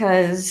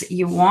 because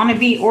you want to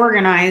be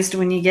organized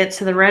when you get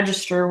to the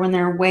register when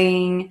they're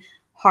weighing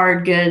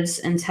hard goods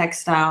and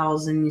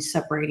textiles and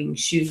separating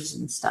shoes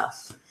and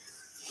stuff.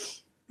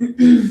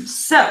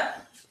 So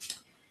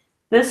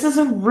this is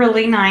a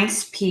really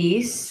nice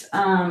piece.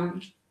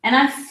 And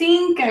I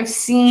think I've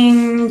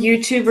seen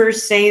YouTubers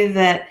say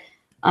that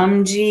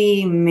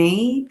UMG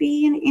may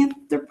be an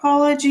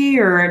anthropology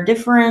or a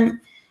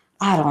different,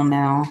 I don't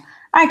know.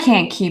 I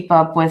can't keep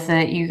up with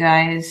it, you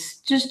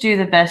guys. Just do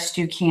the best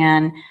you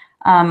can.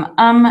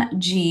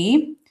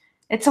 UMG.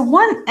 It's a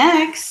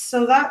 1X,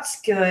 so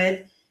that's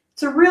good.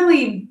 It's a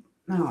really,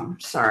 oh, I'm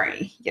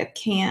sorry. You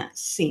can't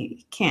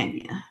see, can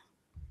you?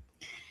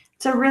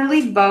 It's a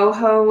really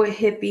boho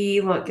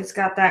hippie look. It's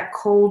got that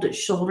cold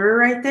shoulder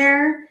right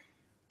there.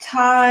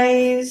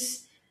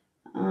 Ties.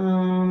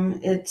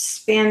 It's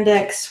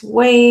spandex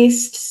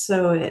waist,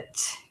 so it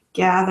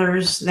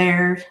gathers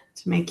there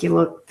to make you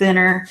look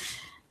thinner.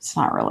 It's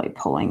not really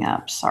pulling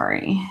up,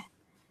 sorry.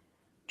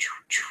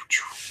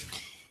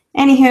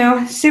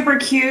 Anywho, super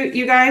cute.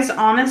 You guys,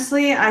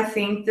 honestly, I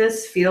think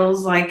this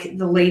feels like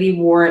the lady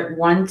wore it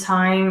one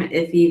time,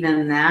 if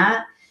even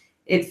that.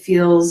 It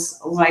feels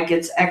like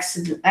it's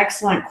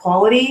excellent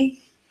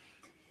quality.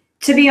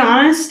 To be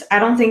honest, I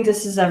don't think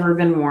this has ever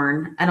been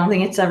worn. I don't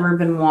think it's ever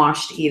been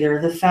washed either.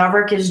 The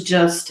fabric is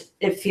just,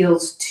 it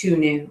feels too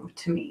new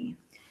to me.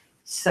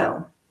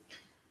 So,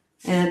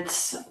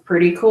 it's a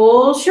pretty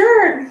cool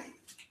shirt.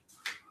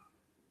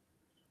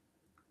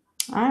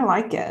 I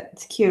like it.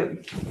 It's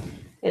cute.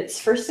 It's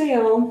for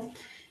sale.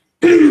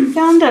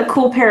 Found a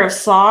cool pair of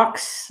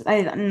socks.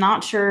 I'm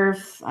not sure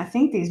if, I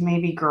think these may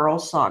be girl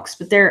socks,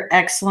 but they're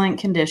excellent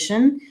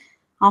condition.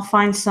 I'll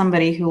find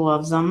somebody who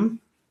loves them.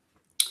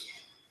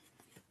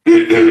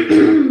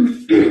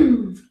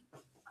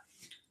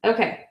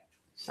 Okay,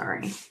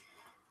 sorry.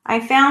 I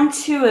found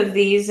 2 of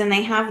these and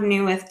they have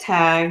new with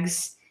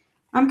tags.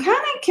 I'm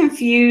kind of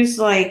confused,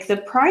 like the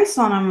price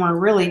on them were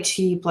really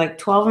cheap, like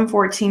 12 and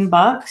 14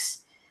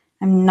 bucks.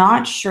 I'm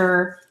not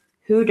sure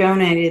who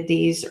donated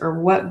these or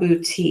what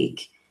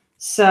boutique.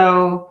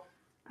 So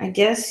I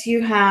guess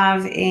you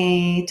have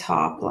a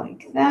top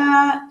like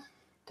that.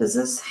 Does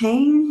this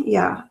hang?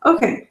 Yeah.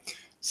 Okay.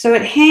 So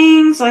it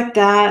hangs like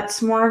that.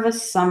 It's more of a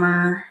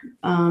summer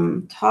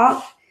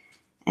top.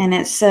 And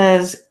it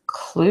says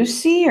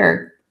Clusi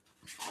or,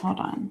 hold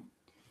on.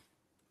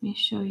 Let me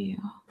show you.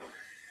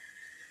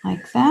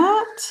 Like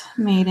that.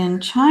 Made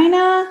in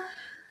China.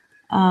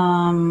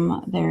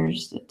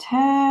 There's the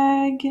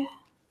tag.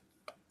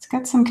 It's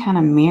got some kind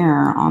of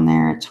mirror on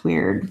there. It's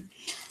weird.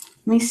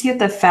 Let me see at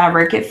the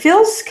fabric. It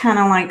feels kind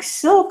of like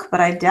silk, but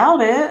I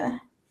doubt it.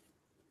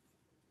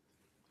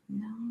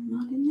 No,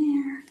 not in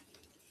there.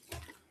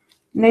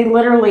 And they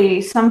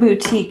literally, some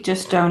boutique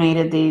just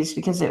donated these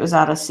because it was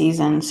out of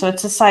season. So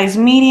it's a size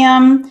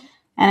medium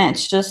and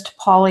it's just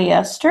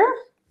polyester.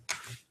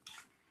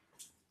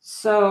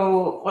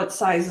 So what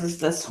size is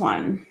this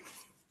one?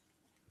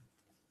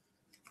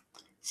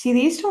 See,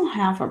 these don't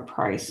have a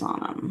price on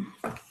them.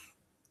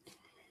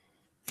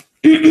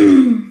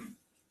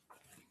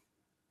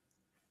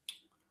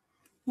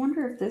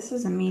 Wonder if this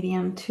is a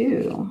medium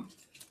too.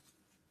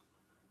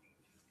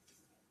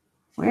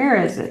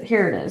 Where is it?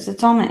 Here it is.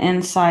 It's on the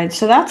inside.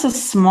 So that's a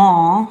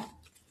small.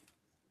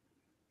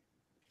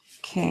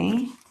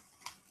 Okay.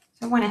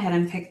 So I went ahead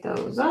and picked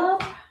those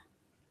up.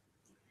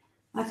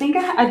 I think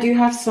I do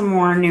have some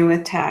more new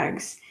with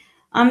tags.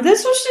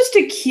 This was just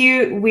a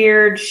cute,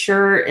 weird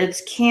shirt.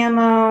 It's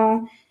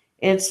camo.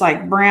 It's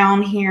like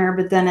brown here,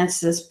 but then it's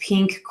this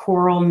pink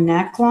coral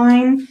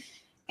neckline.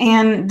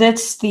 And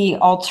that's the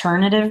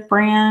Alternative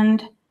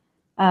brand.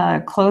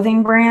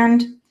 clothing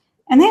brand,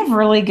 and they have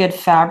really good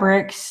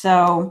fabric.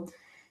 So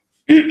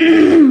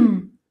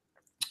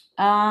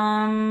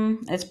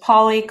it's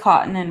poly,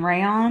 cotton, and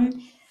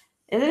rayon.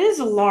 It is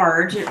a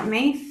large. It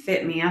may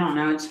fit me. I don't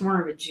know. It's more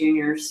of a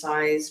junior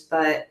size,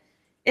 but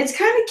it's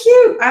kind of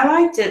cute. I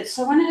liked it,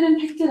 so I went ahead and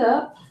picked it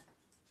up.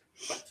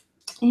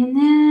 And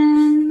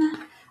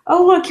then,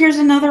 oh, look, here's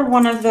another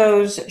one of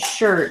those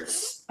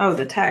shirts. Oh,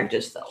 the tag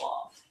just fell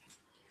off.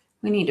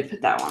 We need to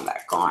put that one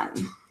back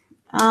on.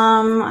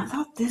 I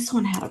thought this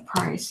one had a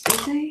price. Did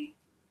they?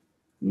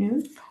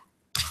 Nope.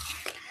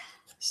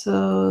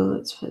 So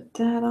let's put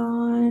that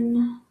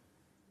on.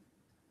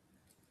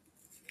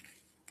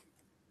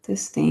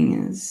 This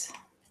thing is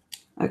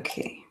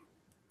okay.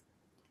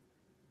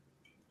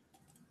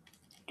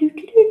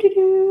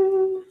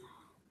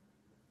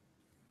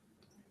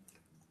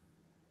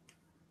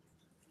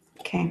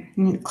 Okay,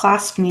 the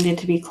clasp needed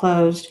to be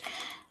closed.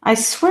 I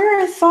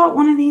swear I thought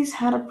one of these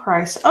had a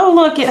price. Oh,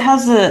 look, it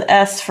has a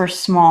S for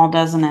small,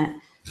 doesn't it?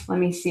 Let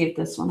me see if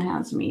this one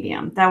has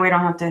medium. That way I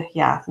don't have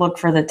to, look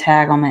for the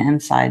tag on the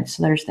inside.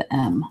 So there's the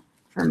M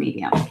for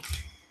medium.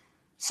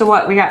 So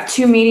what, we got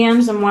 2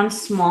 mediums and 1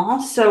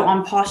 small. So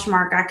on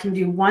Poshmark, I can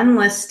do 1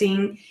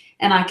 listing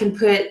and I can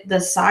put the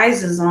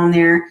sizes on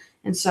there.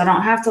 And so I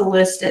don't have to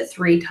list it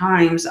 3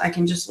 times. I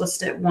can just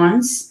list it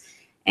once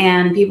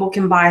and people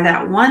can buy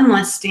that 1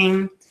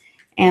 listing.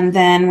 And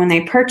then when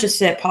they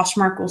purchase it,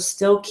 Poshmark will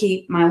still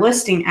keep my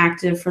listing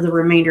active for the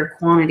remainder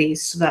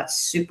quantities. So that's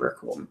super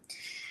cool.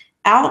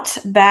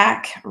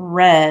 Outback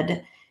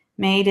Red,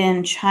 made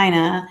in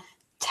China.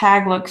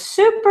 Tag looks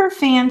super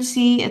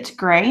fancy. It's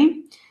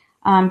gray.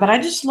 But I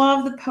just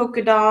love the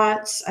polka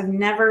dots. I've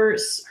never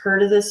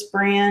heard of this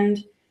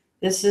brand.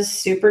 This is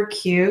super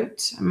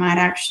cute. I might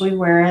actually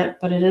wear it,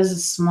 but it is a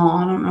small.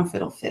 I don't know if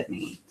it'll fit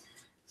me.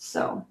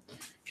 So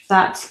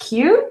that's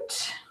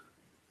cute.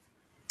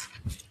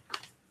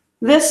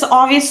 This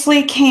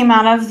obviously came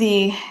out of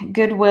the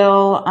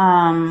Goodwill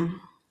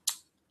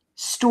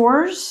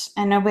stores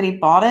and nobody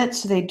bought it.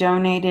 So they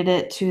donated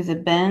it to the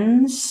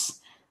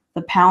bins,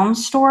 the pound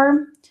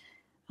store.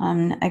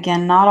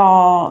 Again, not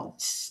all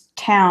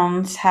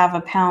towns have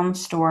a pound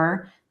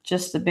store,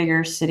 just the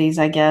bigger cities,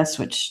 I guess,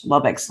 which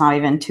Lubbock's not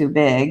even too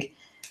big.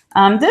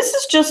 This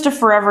is just a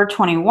Forever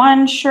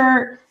 21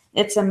 shirt.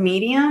 It's a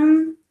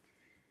medium,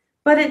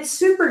 but it's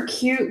super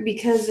cute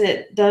because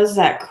it does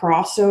that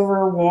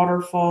crossover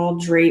waterfall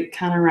drape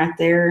kind of right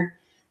there.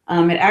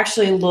 It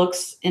actually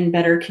looks in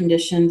better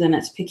condition than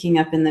it's picking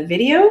up in the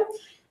video,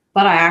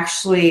 but I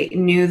actually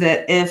knew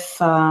that if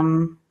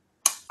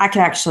I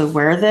could actually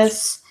wear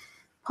this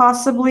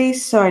possibly,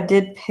 so I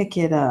did pick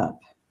it up.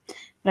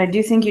 But I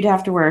do think you'd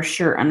have to wear a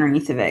shirt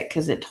underneath of it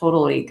because it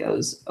totally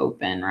goes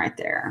open right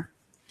there.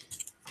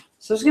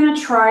 So I was going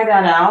to try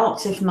that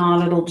out. If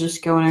not, it'll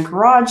just go in a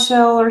garage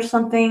sale or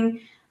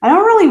something. I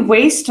don't really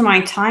waste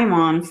my time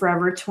on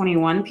Forever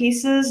 21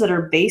 pieces that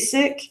are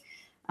basic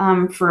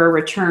for a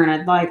return.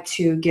 I'd like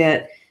to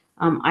get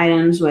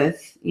items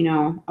with,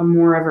 a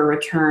more of a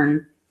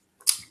return.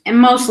 And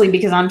mostly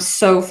because I'm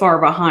so far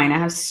behind. I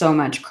have so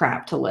much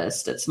crap to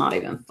list. It's not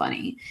even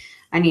funny.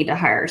 I need to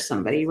hire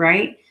somebody,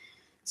 right?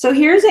 So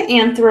here's an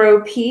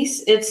Anthro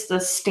piece. It's the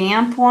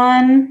stamp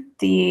one.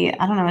 I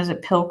don't know, is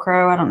it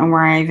Pilcrow? I don't know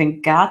where I even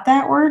got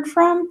that word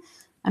from.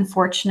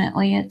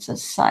 Unfortunately, it's a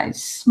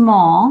size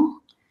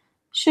small.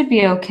 Should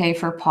be okay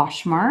for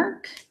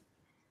Poshmark.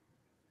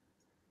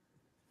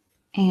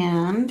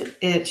 And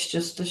it's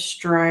just a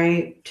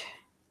striped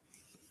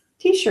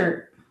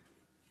t-shirt.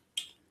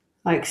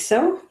 Like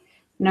so.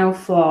 No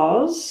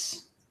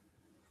flaws.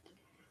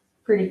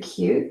 Pretty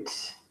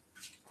cute.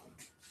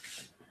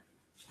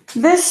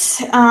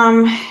 This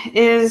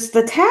is,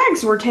 the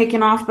tags were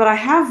taken off, but I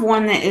have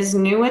one that is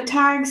Nua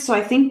Tags, so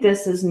I think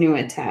this is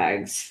Nua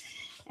Tags.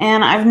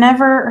 And I've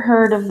never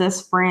heard of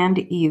this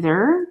brand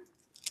either.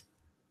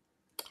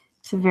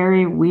 It's a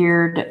very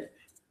weird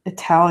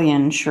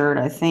Italian shirt,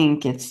 I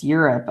think. It's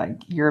Europe, like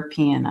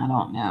European, I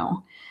don't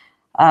know.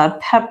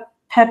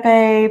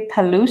 Pepe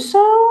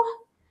Peluso.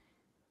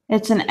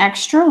 It's an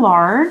extra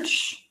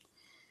large.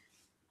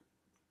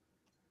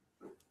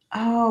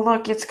 Oh,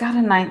 look, it's got a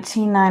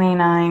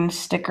 $19.99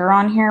 sticker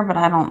on here, but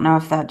I don't know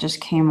if that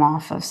just came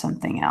off of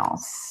something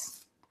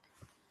else.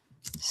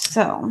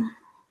 So,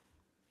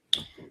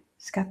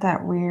 it's got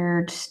that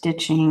weird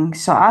stitching.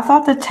 So I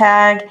thought the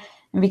tag,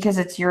 and because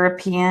it's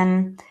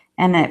European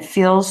and it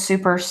feels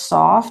super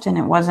soft and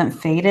it wasn't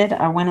faded,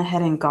 I went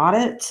ahead and got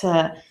it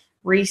to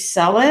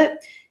resell it.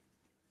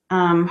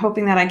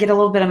 Hoping that I get a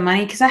little bit of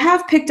money because I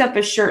have picked up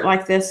a shirt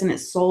like this and it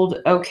sold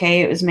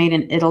okay. It was made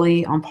in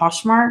Italy on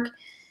Poshmark.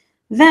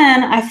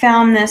 Then I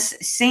found this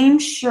same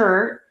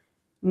shirt,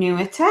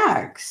 Nua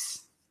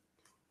Tags.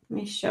 Let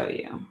me show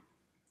you.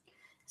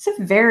 It's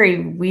a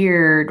very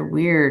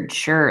weird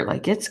shirt.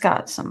 Like it's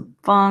got some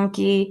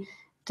funky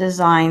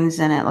designs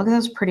in it. Look at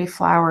those pretty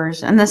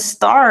flowers. And the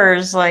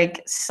stars,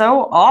 like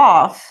so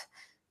off.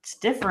 It's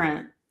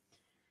different.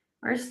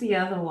 Where's the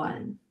other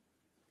one?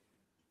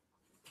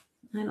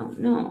 I don't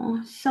know.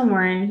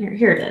 Somewhere in here.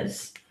 Here it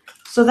is.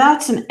 So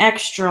that's an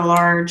extra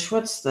large.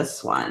 What's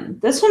this one?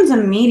 This one's a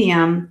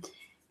medium,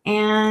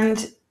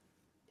 and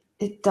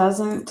it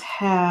doesn't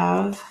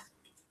have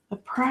a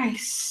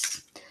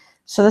price.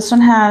 So this one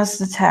has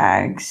the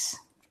tags.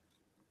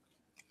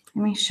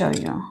 Let me show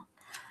you.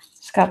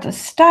 It's got the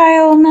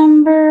style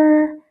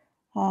number,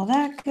 all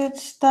that good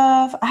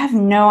stuff. I have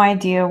no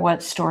idea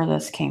what store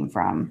this came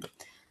from,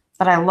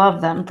 but I love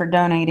them for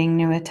donating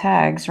new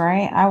tags,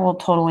 right? I will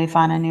totally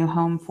find a new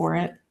home for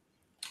it.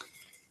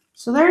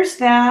 So there's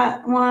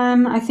that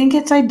one. I think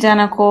it's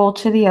identical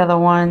to the other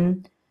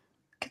one.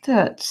 Look at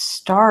the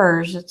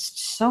stars. It's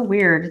so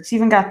weird. It's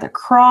even got the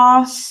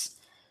cross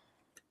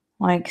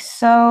like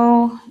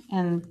so.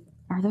 And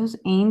are those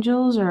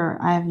angels, or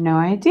I have no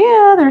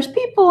idea. There's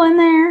people in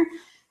there.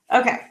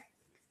 Okay.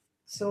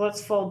 So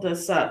let's fold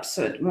this up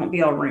so it won't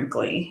be all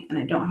wrinkly and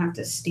I don't have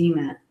to steam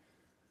it.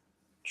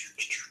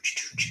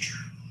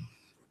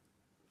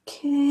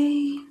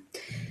 Okay.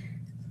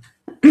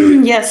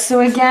 Yes, so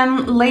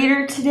again,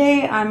 later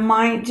today, I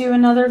might do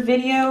another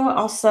video.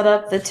 I'll set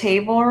up the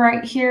table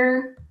right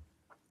here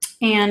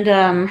and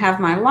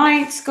have my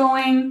lights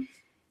going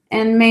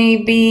and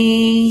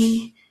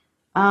maybe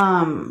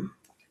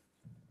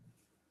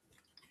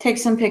take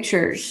some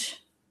pictures.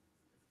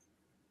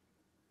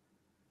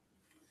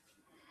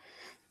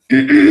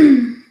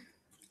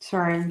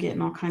 Sorry, I'm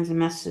getting all kinds of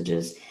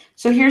messages.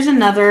 So here's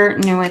another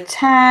new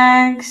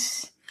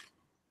tags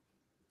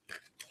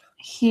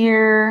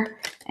here,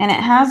 and it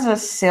has a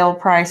sale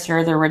price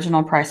or the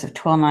original price of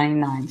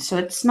 $12.99. So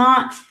it's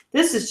not,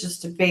 this is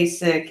just a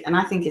basic, and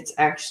I think it's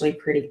actually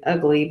pretty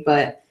ugly,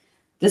 but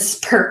this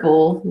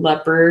purple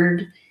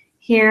leopard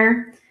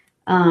here,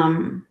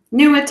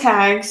 new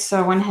tags, so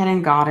I went ahead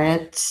and got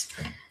it.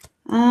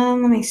 Let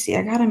me see,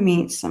 I gotta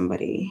meet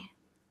somebody.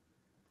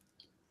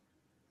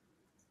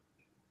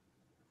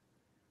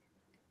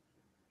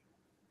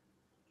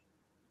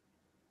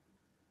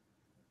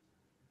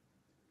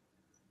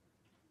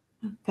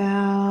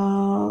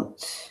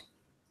 About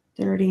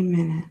 30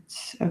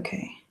 minutes.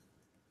 Okay.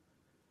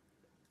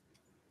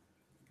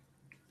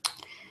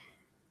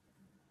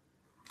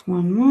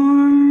 One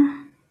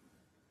more.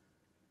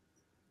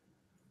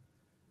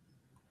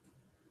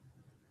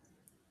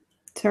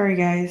 Sorry,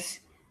 guys.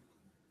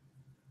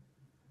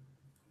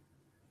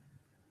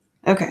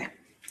 Okay,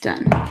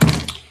 done.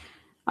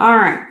 All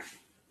right.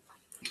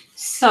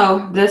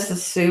 So this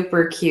is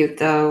super cute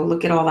though.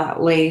 Look at all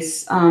that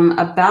lace.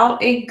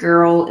 About a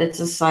girl, it's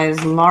a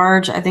size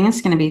large. I think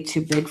it's going to be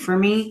too big for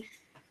me,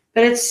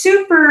 but it's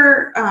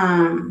super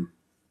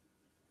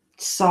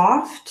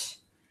soft.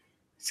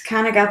 It's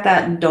kind of got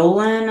that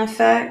Dolan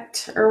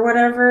effect or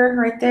whatever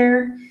right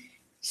there.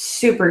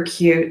 Super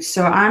cute.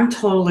 So I'm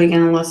totally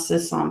going to list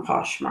this on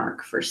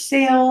Poshmark for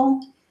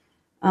sale.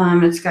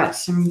 It's got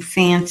some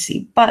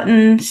fancy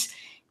buttons.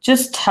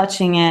 Just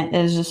touching it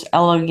is just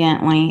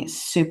elegantly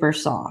super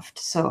soft.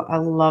 So I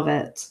love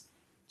it.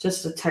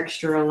 Just the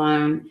texture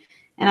alone.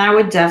 And I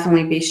would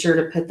definitely be sure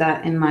to put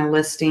that in my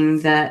listing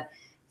that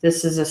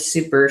this is a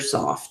super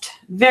soft,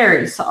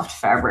 very soft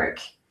fabric.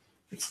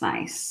 It's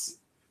nice.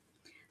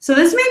 So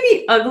this may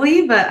be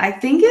ugly, but I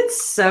think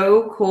it's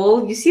so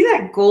cool. You see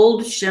that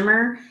gold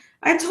shimmer?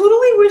 I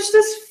totally wish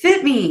this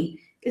fit me.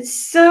 It's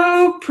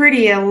so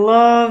pretty. I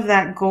love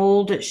that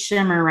gold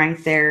shimmer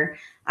right there.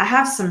 I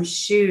have some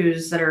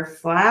shoes that are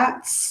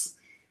flats,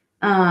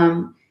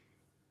 and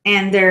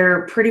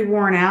they're pretty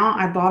worn out.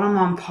 I bought them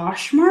on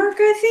Poshmark,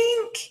 I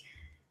think.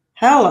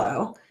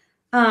 Hello.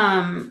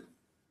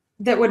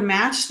 That would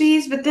match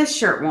these, but this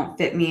shirt won't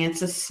fit me.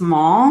 It's a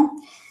small.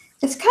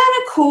 It's kind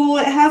of cool.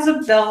 It has a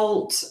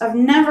belt. I've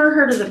never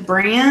heard of the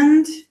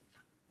brand.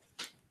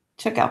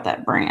 Check out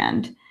that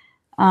brand.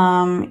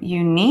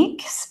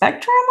 Unique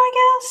Spectrum,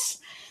 I guess.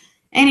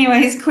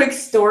 Anyways, quick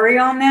story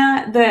on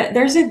that.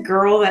 There's a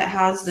girl that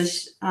has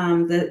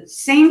the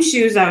same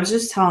shoes I was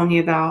just telling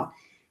you about.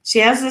 She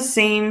has the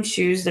same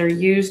shoes. They're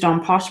used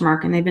on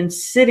Poshmark, and they've been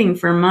sitting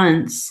for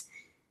months.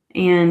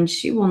 And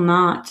she will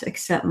not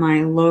accept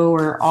my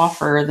lower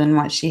offer than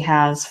what she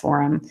has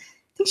for them. I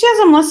think she has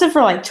them listed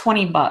for like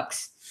 20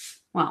 bucks.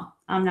 Well,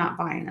 I'm not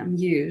buying them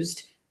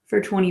used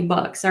for 20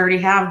 bucks. I already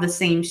have the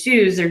same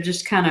shoes. They're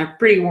just kind of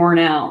pretty worn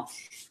out.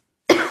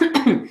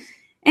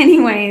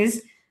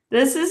 Anyways,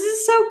 this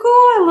is so cool.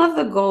 I love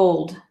the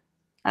gold.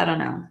 I don't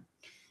know.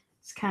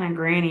 It's kind of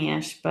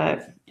granny-ish,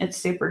 but it's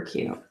super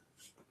cute.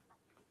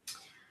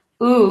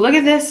 Ooh, look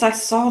at this. I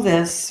saw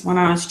this when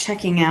I was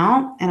checking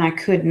out, and I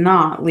could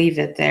not leave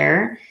it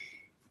there.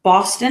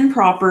 Boston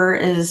Proper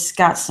is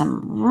got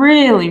some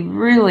really,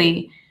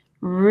 really,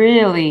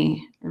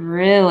 really,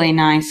 really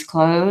nice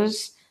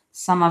clothes.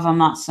 Some of them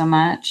not so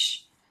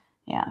much.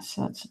 Yeah,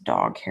 so it's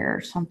dog hair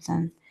or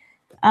something.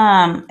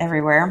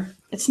 Everywhere.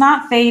 It's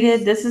not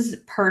faded. This is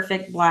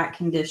perfect black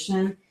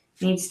condition.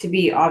 Needs to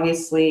be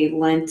obviously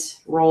lint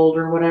rolled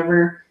or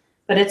whatever,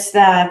 but it's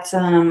that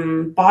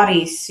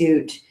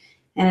bodysuit,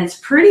 and it's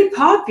pretty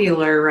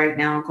popular right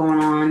now going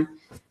on.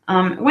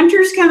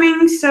 Winter's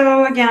coming,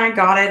 so again, I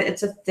got it.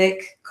 It's a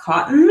thick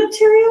cotton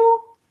material.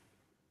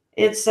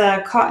 It's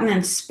cotton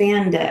and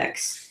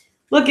spandex.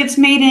 Look, it's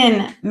made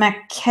in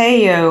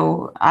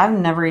Macao. I've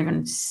never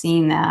even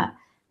seen that.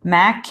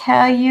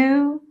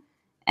 Macau,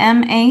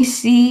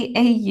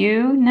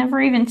 Macau.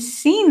 Never even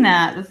seen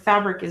that. The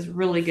fabric is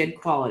really good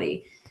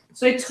quality.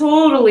 So I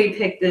totally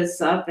picked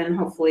this up and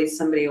hopefully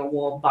somebody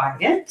will buy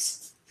it.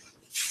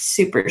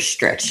 Super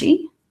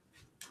stretchy.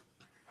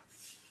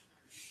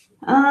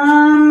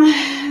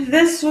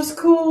 This was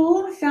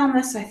cool. I found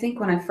this, I think,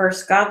 when I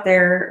first got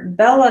there.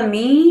 Bella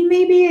Me,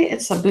 maybe?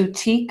 It's a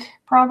boutique,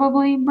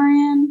 probably,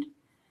 brand.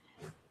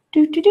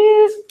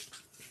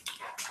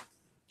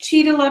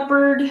 Cheetah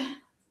leopard.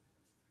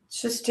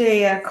 It's just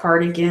a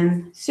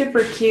cardigan.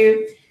 Super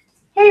cute.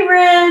 Hey,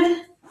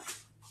 Red.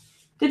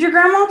 Did your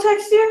grandma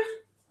text you?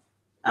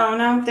 Oh,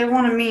 no, they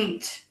want to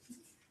meet.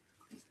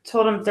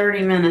 Told them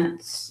 30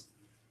 minutes.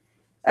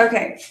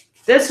 Okay.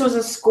 This was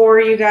a score,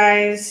 you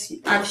guys.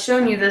 I've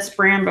shown you this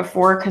brand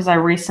before because I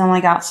recently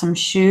got some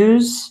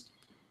shoes.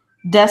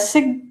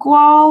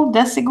 Desigual,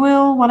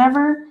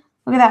 whatever.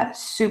 Look at that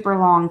super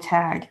long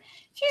tag.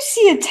 If you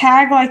see a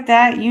tag like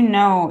that, you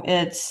know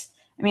that's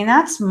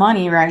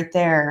money right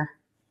there.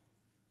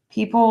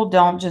 People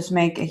don't just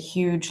make a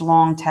huge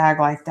long tag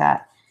like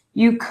that.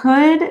 You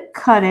could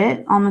cut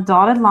it on the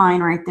dotted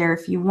line right there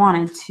if you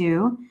wanted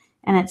to,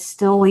 and it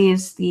still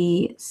leaves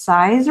the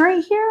size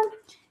right here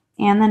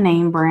and the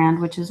name brand,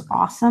 which is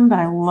awesome, but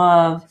I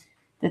love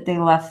that they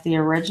left the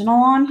original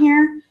on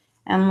here.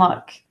 And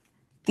look,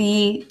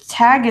 the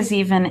tag is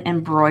even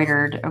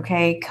embroidered,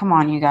 okay? Come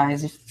on, you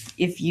guys.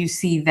 If you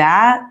see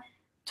that,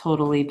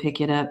 totally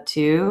pick it up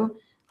too.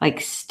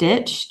 Like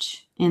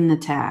stitched in the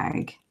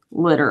tag,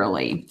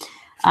 literally.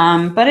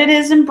 But it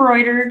is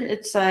embroidered.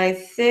 It's a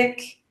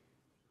thick,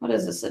 what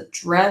is this, a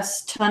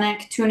dress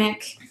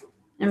tunic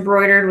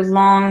embroidered with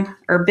long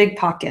or big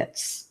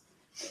pockets.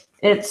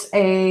 It's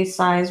a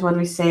size, what do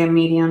we say, a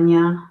medium,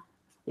 yeah.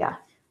 Yeah.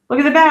 Look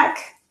at the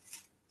back.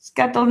 It's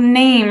got the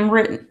name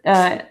written,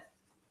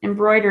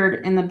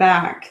 embroidered in the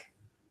back.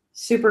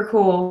 Super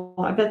cool.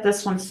 I bet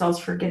this one sells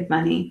for good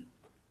money.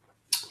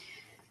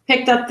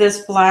 Picked up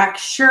this black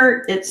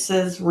shirt. It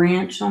says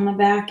Ranch on the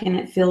back and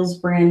it feels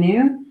brand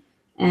new.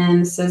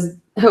 And it says,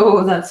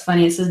 oh, that's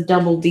funny. It says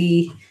Double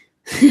D.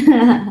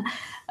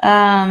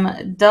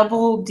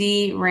 Double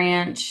D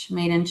Ranch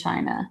made in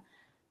China.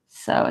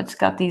 So it's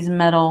got these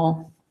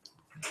metal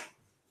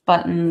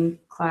button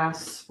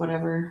clasps,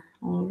 whatever,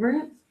 all over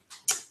it.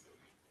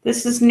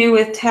 This is new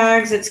with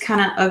tags. It's kind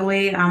of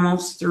ugly. I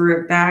almost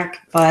threw it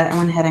back, but I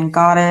went ahead and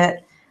got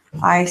it.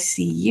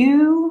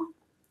 ICU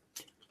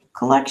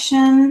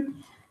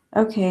collection.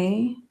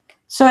 Okay.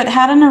 So it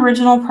had an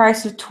original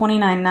price of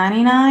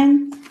 $29.99,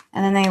 and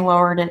then they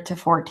lowered it to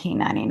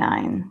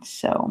 $14.99.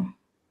 So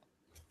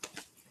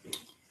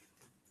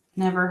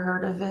never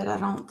heard of it, I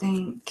don't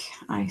think.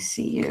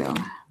 ICU.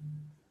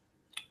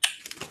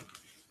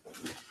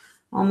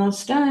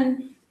 Almost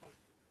done.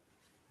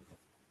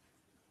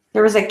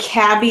 There was a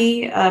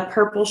cabbie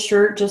purple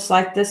shirt just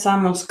like this I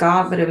almost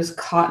got, but it was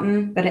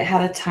cotton, but it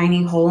had a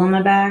tiny hole in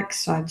the back,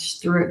 so I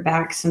just threw it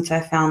back since I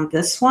found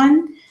this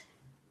one,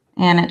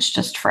 and it's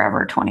just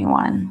Forever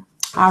 21.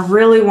 I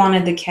really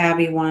wanted the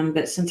cabbie one,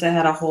 but since it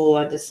had a hole,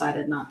 I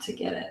decided not to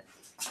get it.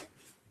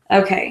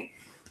 Okay,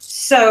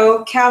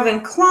 so Calvin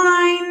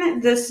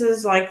Klein, this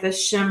is like the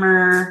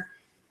shimmer,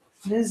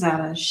 what is that,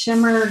 a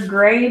shimmer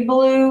gray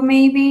blue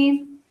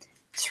maybe?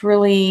 It's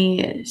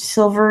really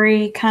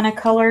silvery kind of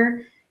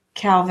color.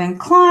 Calvin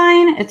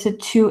Klein, it's a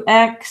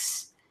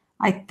 2X.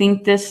 I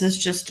think this is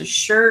just a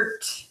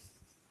shirt.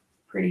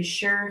 Pretty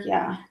sure,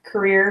 yeah,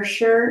 career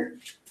shirt.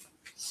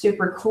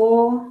 Super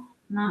cool.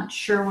 Not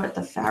sure what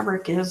the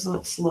fabric is.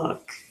 Let's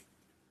look.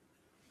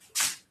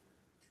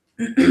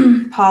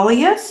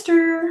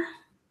 Polyester.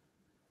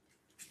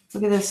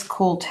 Look at this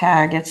cool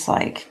tag. It's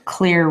like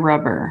clear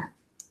rubber.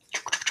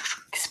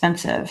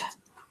 Expensive.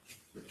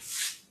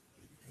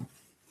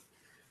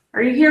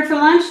 Are you here for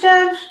lunch,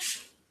 Dad?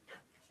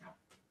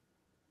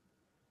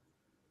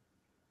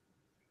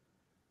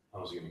 I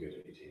was going to go to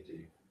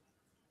AT&T.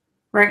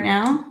 Right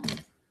now?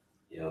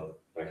 Yeah,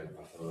 back in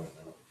my phone right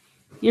now.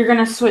 You're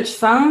going to switch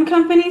phone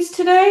companies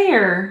today,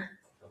 or?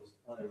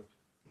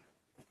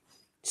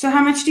 So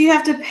how much do you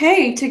have to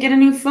pay to get a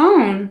new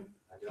phone?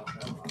 I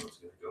don't know. I was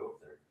going to go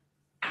up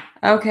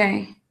there.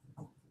 Okay.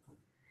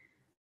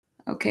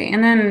 Okay,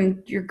 and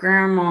then your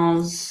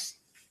grandma's,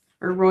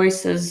 or Roy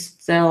says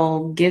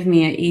they'll give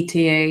me an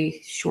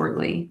ETA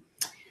shortly.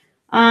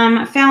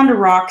 I found a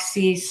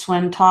Roxy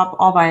swim top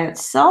all by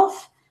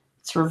itself.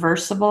 It's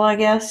reversible, I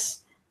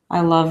guess.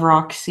 I love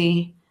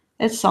Roxy.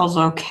 It sells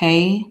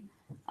okay.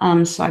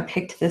 So I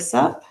picked this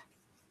up.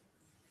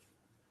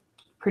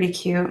 Pretty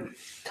cute.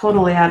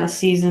 Totally out of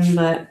season,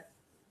 but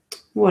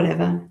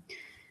whatever.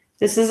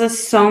 This is a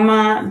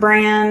Soma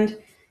brand.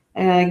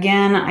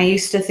 Again, I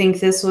used to think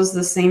this was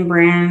the same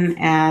brand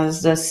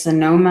as the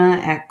Sonoma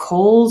at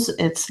Kohl's.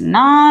 It's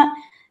not.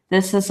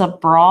 This is a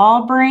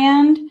bra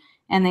brand,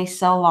 and they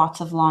sell lots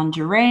of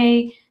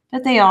lingerie,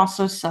 but they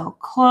also sell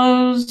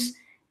clothes,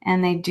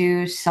 and they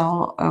do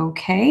sell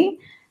okay.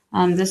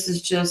 This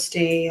is just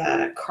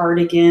a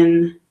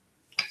cardigan.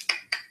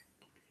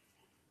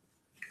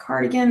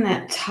 cardigan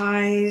that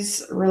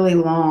ties really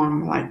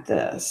long like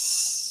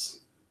this.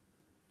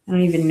 I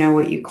don't even know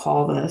what you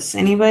call this.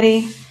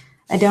 Anybody?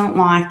 I don't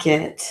like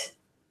it.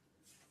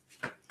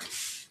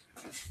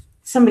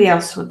 Somebody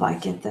else would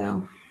like it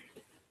though.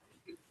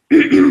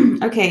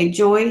 Okay,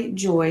 Joy.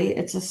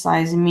 It's a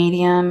size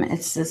medium.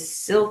 It's a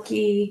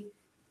silky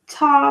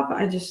top.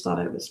 I just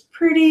thought it was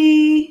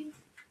pretty.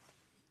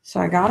 So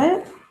I got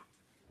it.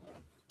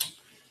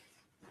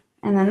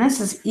 And then this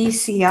is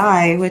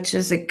ECI, which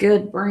is a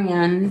good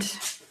brand.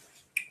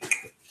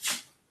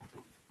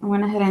 I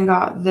went ahead and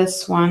got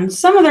this one.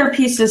 Some of their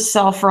pieces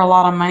sell for a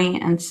lot of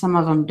money and some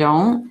of them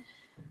don't.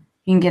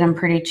 You can get them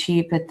pretty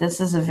cheap, but this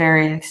is a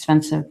very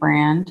expensive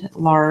brand.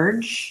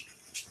 Large.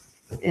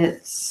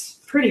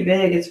 It's pretty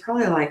big. It's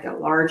probably like a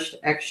large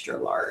to extra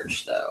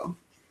large, though.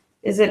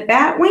 Is it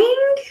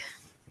Batwing?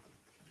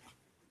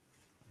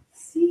 Let's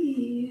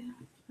see.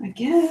 I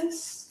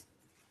guess.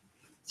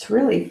 It's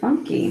really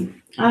funky.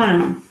 I don't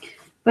know.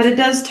 But it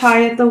does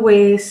tie at the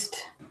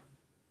waist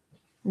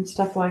and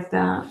stuff like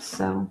that.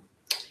 So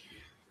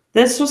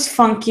this was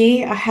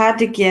funky. I had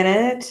to get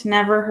it.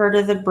 Never heard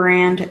of the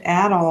brand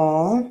at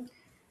all.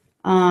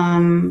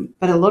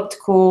 But it looked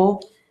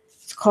cool.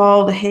 It's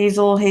called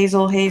Hazel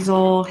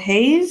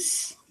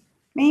Haze,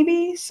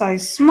 maybe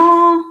size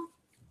small.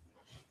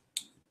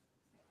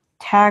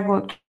 Tag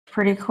looked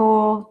pretty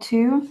cool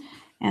too.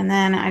 And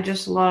then I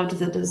just loved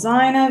the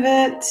design of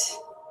it.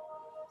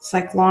 It's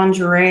like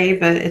lingerie,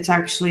 but it's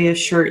actually a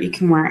shirt you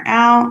can wear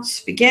out.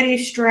 Spaghetti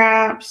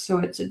straps, so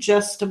it's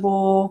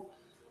adjustable.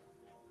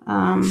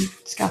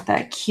 It's got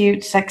that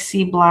cute,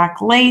 sexy black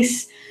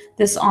lace.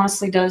 This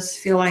honestly does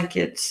feel like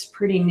it's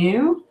pretty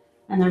new,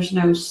 and there's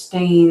no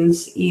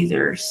stains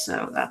either,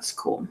 so that's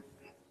cool.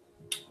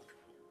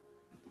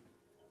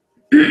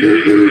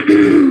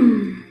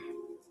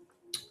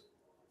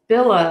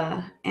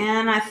 Billa,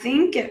 and I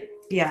think,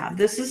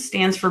 this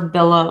stands for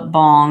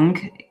Billabong.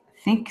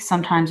 I think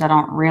sometimes I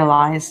don't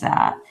realize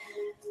that,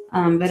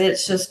 but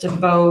it's just a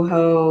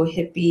boho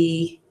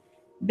hippie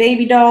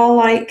baby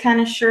doll-like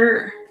kind of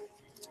shirt.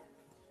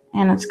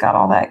 And it's got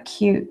all that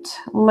cute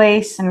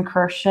lace and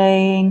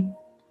crocheting.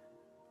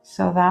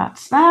 So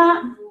that's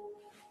that.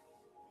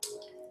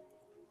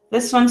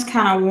 This one's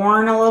kind of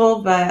worn a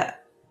little,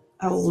 but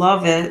I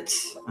love it.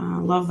 I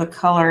love the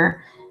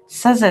color. It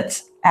says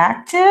it's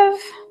active.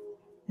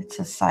 It's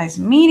a size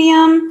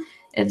medium.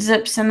 It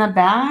zips in the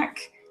back.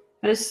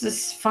 But it's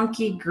this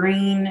funky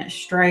green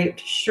striped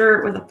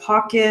shirt with a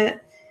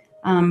pocket.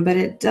 But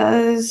it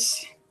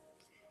does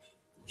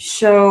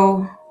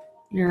show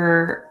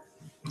your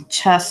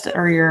chest,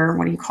 or your,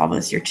 what do you call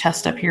this? Your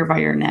chest up here by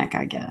your neck,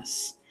 I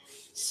guess.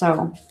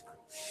 So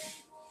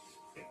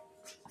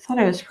I thought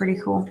it was pretty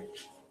cool.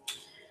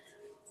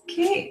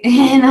 Okay,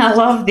 and I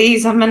love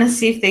these. I'm gonna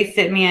see if they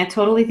fit me. I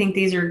totally think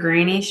these are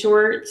granny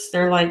shorts.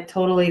 They're like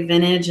totally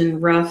vintage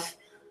and rough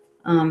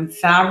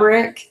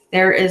fabric.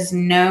 There is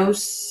no,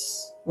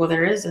 well,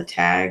 there is a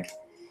tag.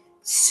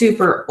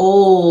 Super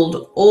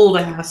old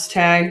ass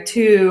tag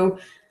too.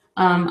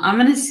 I'm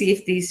gonna see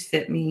if these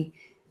fit me.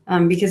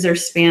 Because they're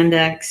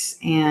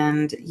spandex,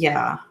 and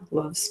yeah,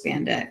 love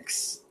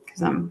spandex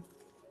because I'm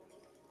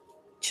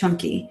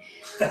chunky.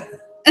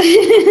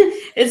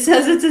 It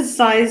says it's a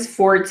size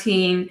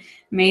 14,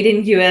 made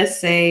in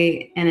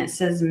USA, and it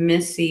says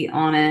Missy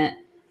on it.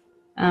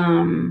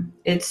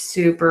 It's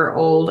super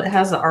old. It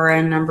has the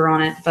RN number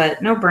on it,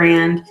 but no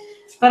brand.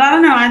 But I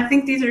don't know. I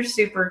think these are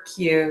super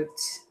cute.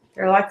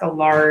 They're like a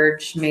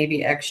large,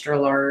 maybe extra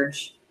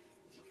large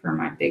for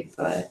my big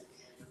butt.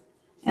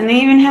 And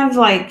they even have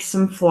like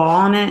some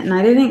flaw on it, and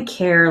I didn't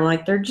care.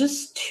 Like, they're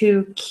just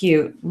too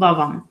cute. Love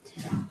them.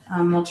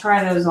 We'll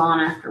try those on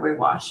after we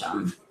wash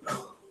them.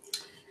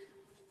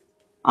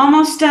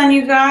 Almost done,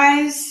 you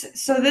guys.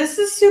 So this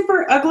is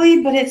super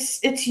ugly, but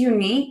it's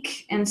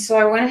unique. And so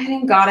I went ahead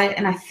and got it.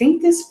 And I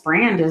think this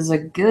brand is a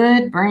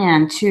good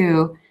brand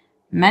too.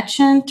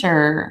 Merchant,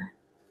 or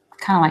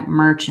kind of like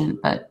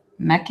merchant, but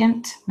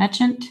Merchant,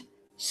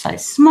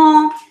 size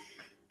small.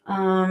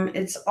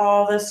 It's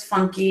all this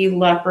funky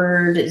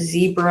leopard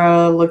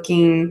zebra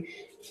looking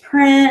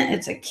print.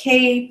 It's a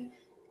cape,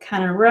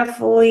 kind of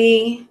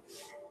ruffly.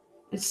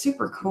 It's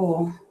super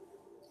cool,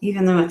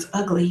 even though it's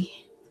ugly.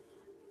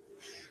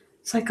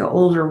 It's like an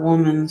older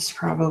woman's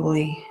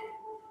probably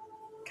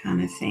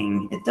kind of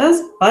thing. It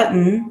does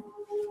button.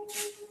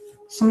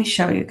 So let me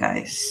show you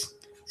guys.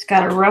 It's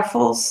got a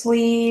ruffle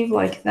sleeve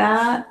like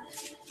that.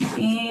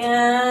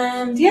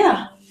 And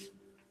yeah,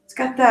 it's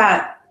got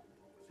that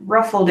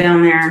ruffle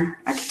down there.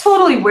 I could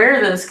totally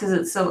wear this because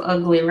it's so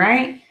ugly,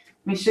 right?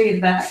 Let me show you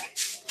the back.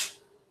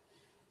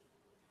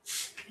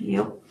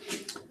 Yep.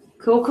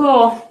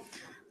 Cool.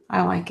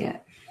 I like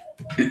it.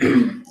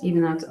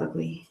 Even though it's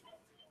ugly.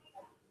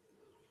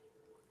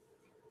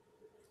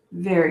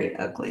 Very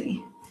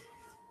ugly.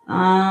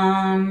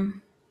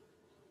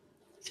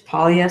 It's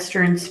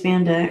polyester and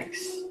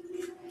spandex.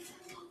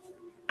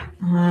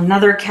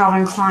 Another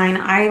Calvin Klein.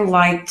 I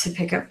like to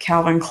pick up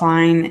Calvin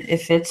Klein.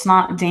 If it's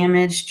not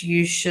damaged,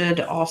 you should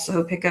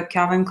also pick up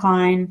Calvin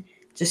Klein.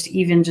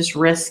 just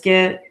risk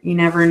it. You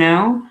never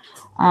know.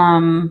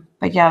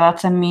 But yeah,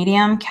 that's a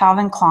medium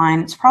Calvin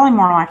Klein. It's probably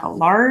more like a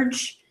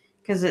large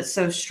because it's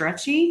so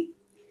stretchy.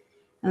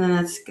 And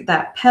then it's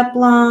that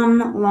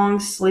peplum long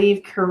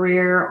sleeve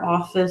career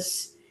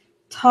office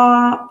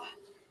top.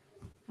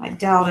 I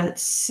doubt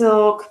it's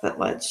silk, but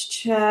let's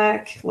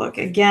check. Look,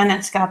 again,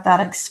 it's got that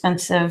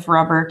expensive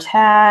rubber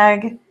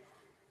tag.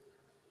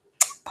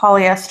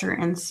 Polyester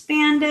and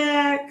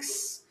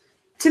spandex.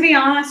 To be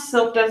honest,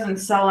 silk doesn't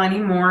sell any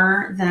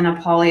more than a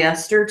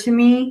polyester to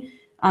me,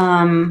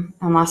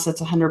 unless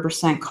it's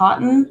 100%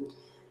 cotton.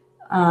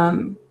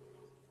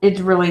 It's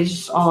really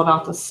just all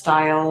about the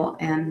style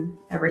and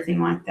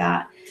everything like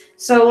that.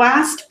 So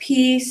last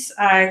piece,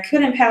 I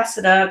couldn't pass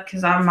it up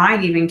because I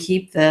might even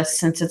keep this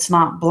since it's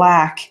not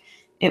black.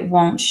 It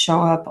won't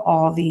show up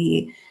all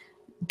the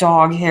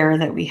dog hair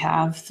that we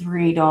have.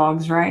 3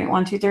 dogs, right?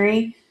 1, 2,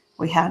 3.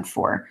 We had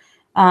 4.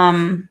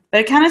 But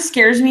it kind of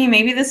scares me.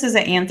 Maybe this is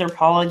an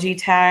Anthropologie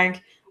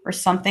tag or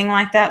something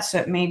like that, so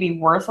it may be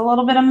worth a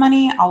little bit of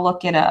money. I'll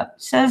look it up.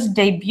 It says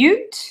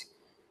debut,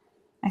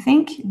 I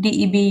think.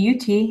 Debut.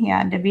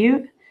 Yeah,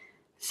 debut.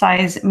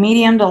 Size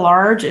medium to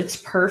large. It's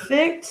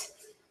perfect.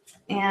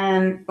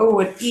 And oh,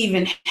 it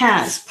even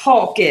has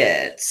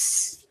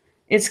pockets.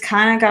 It's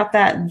kind of got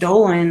that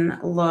Dolan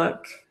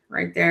look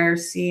right there.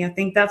 See, I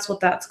think that's what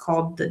that's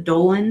called, the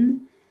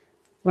Dolan.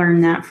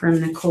 Learned that from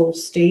Nicole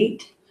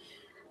State.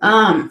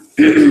 So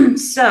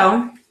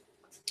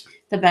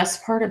the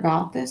best part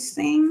about this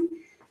thing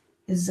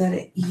is that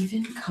it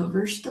even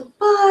covers the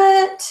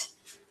butt.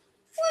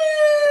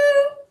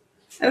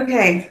 Woo!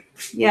 Okay,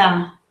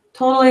 yeah,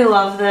 totally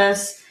love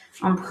this.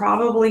 I'm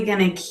probably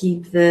gonna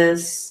keep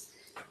this.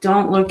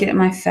 Don't look at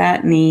my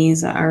fat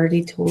knees. I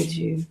already told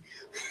you.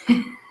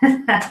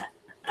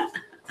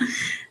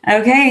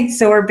 Okay,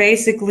 so we're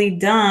basically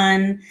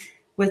done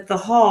with the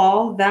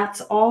haul.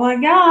 That's all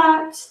I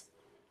got.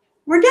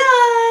 We're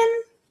done.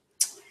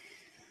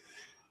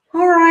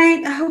 All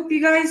right, I hope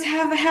you guys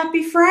have a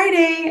happy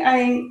Friday.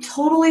 I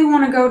totally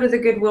want to go to the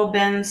Goodwill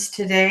bins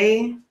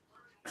today,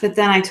 but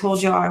then I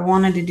told you I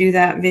wanted to do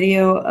that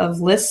video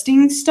of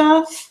listing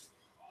stuff.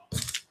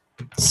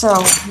 So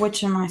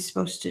which am I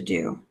supposed to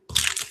do?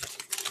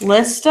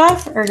 List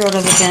stuff or go to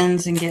the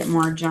bins and get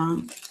more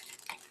junk?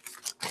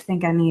 I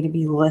think I need to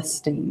be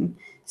listing.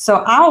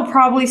 So I'll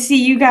probably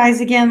see you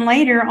guys again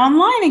later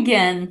online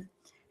again.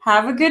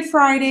 Have a good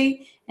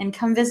Friday and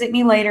come visit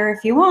me later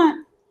if you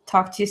want.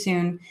 Talk to you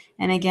soon.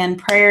 And again,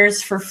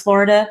 prayers for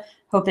Florida.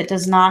 Hope it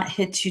does not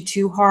hit you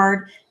too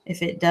hard.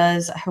 If it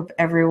does, I hope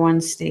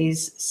everyone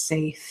stays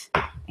safe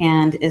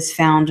and is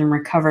found and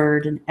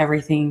recovered and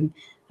everything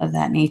of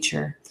that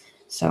nature.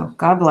 So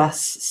God bless.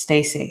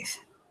 Stay safe.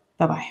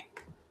 Bye-bye.